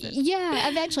business. Yeah,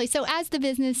 eventually. So as the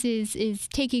business is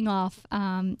taking off,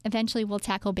 eventually we'll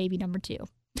tackle baby number 2.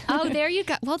 Oh, there you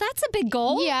go. Well, that's a big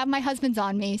goal. Yeah, my husband's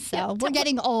on me, so we're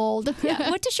getting old. Yeah.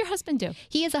 What does your husband do?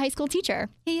 He is a high school teacher.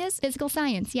 He is? Physical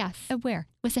science, yes. Where?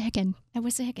 Wissahickon.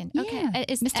 Wissahickon. Yeah. Okay.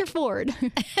 Mr. Ford.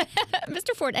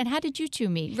 Mr. Ford. And how did you two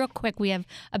meet? Real quick, we have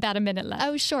about a minute left.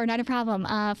 Oh, sure. Not a problem.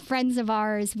 Friends of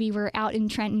ours, we were out in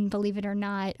Trenton, believe it or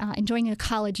not, enjoying a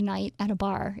college night at a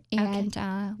bar. And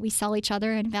we saw each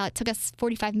other, and it took us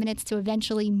 45 minutes to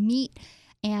eventually meet.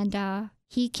 And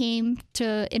he came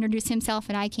to introduce himself,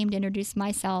 and I came to introduce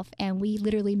myself, and we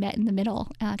literally met in the middle,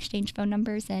 exchanged phone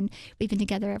numbers, and we've been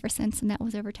together ever since, and that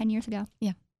was over 10 years ago.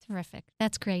 Yeah, terrific.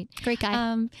 That's great. Great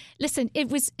guy. Listen, it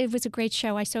was a great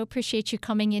show. I so appreciate you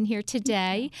coming in here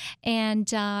today.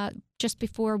 And just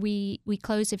before we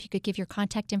close, if you could give your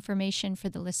contact information for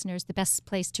the listeners, the best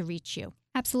place to reach you.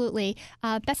 Absolutely.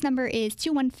 Best number is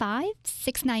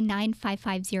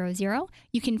 215-699-5500.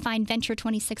 You can find Venture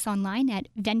 26 online at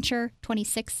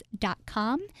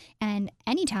venture26.com and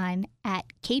anytime at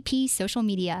KP Social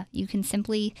Media. You can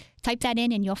simply type that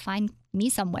in and you'll find me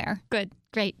somewhere. Good.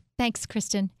 Great. Thanks,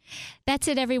 Kristin. That's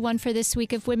it, everyone, for this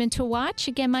week of Women to Watch.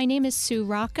 Again, my name is Sue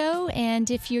Rocco,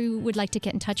 and if you would like to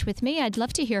get in touch with me, I'd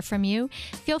love to hear from you.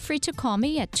 Feel free to call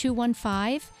me at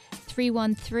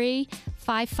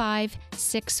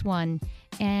 215-313-5561.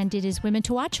 And it is Women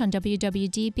to Watch on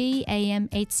WWDB AM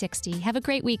 860. Have a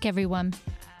great week, everyone.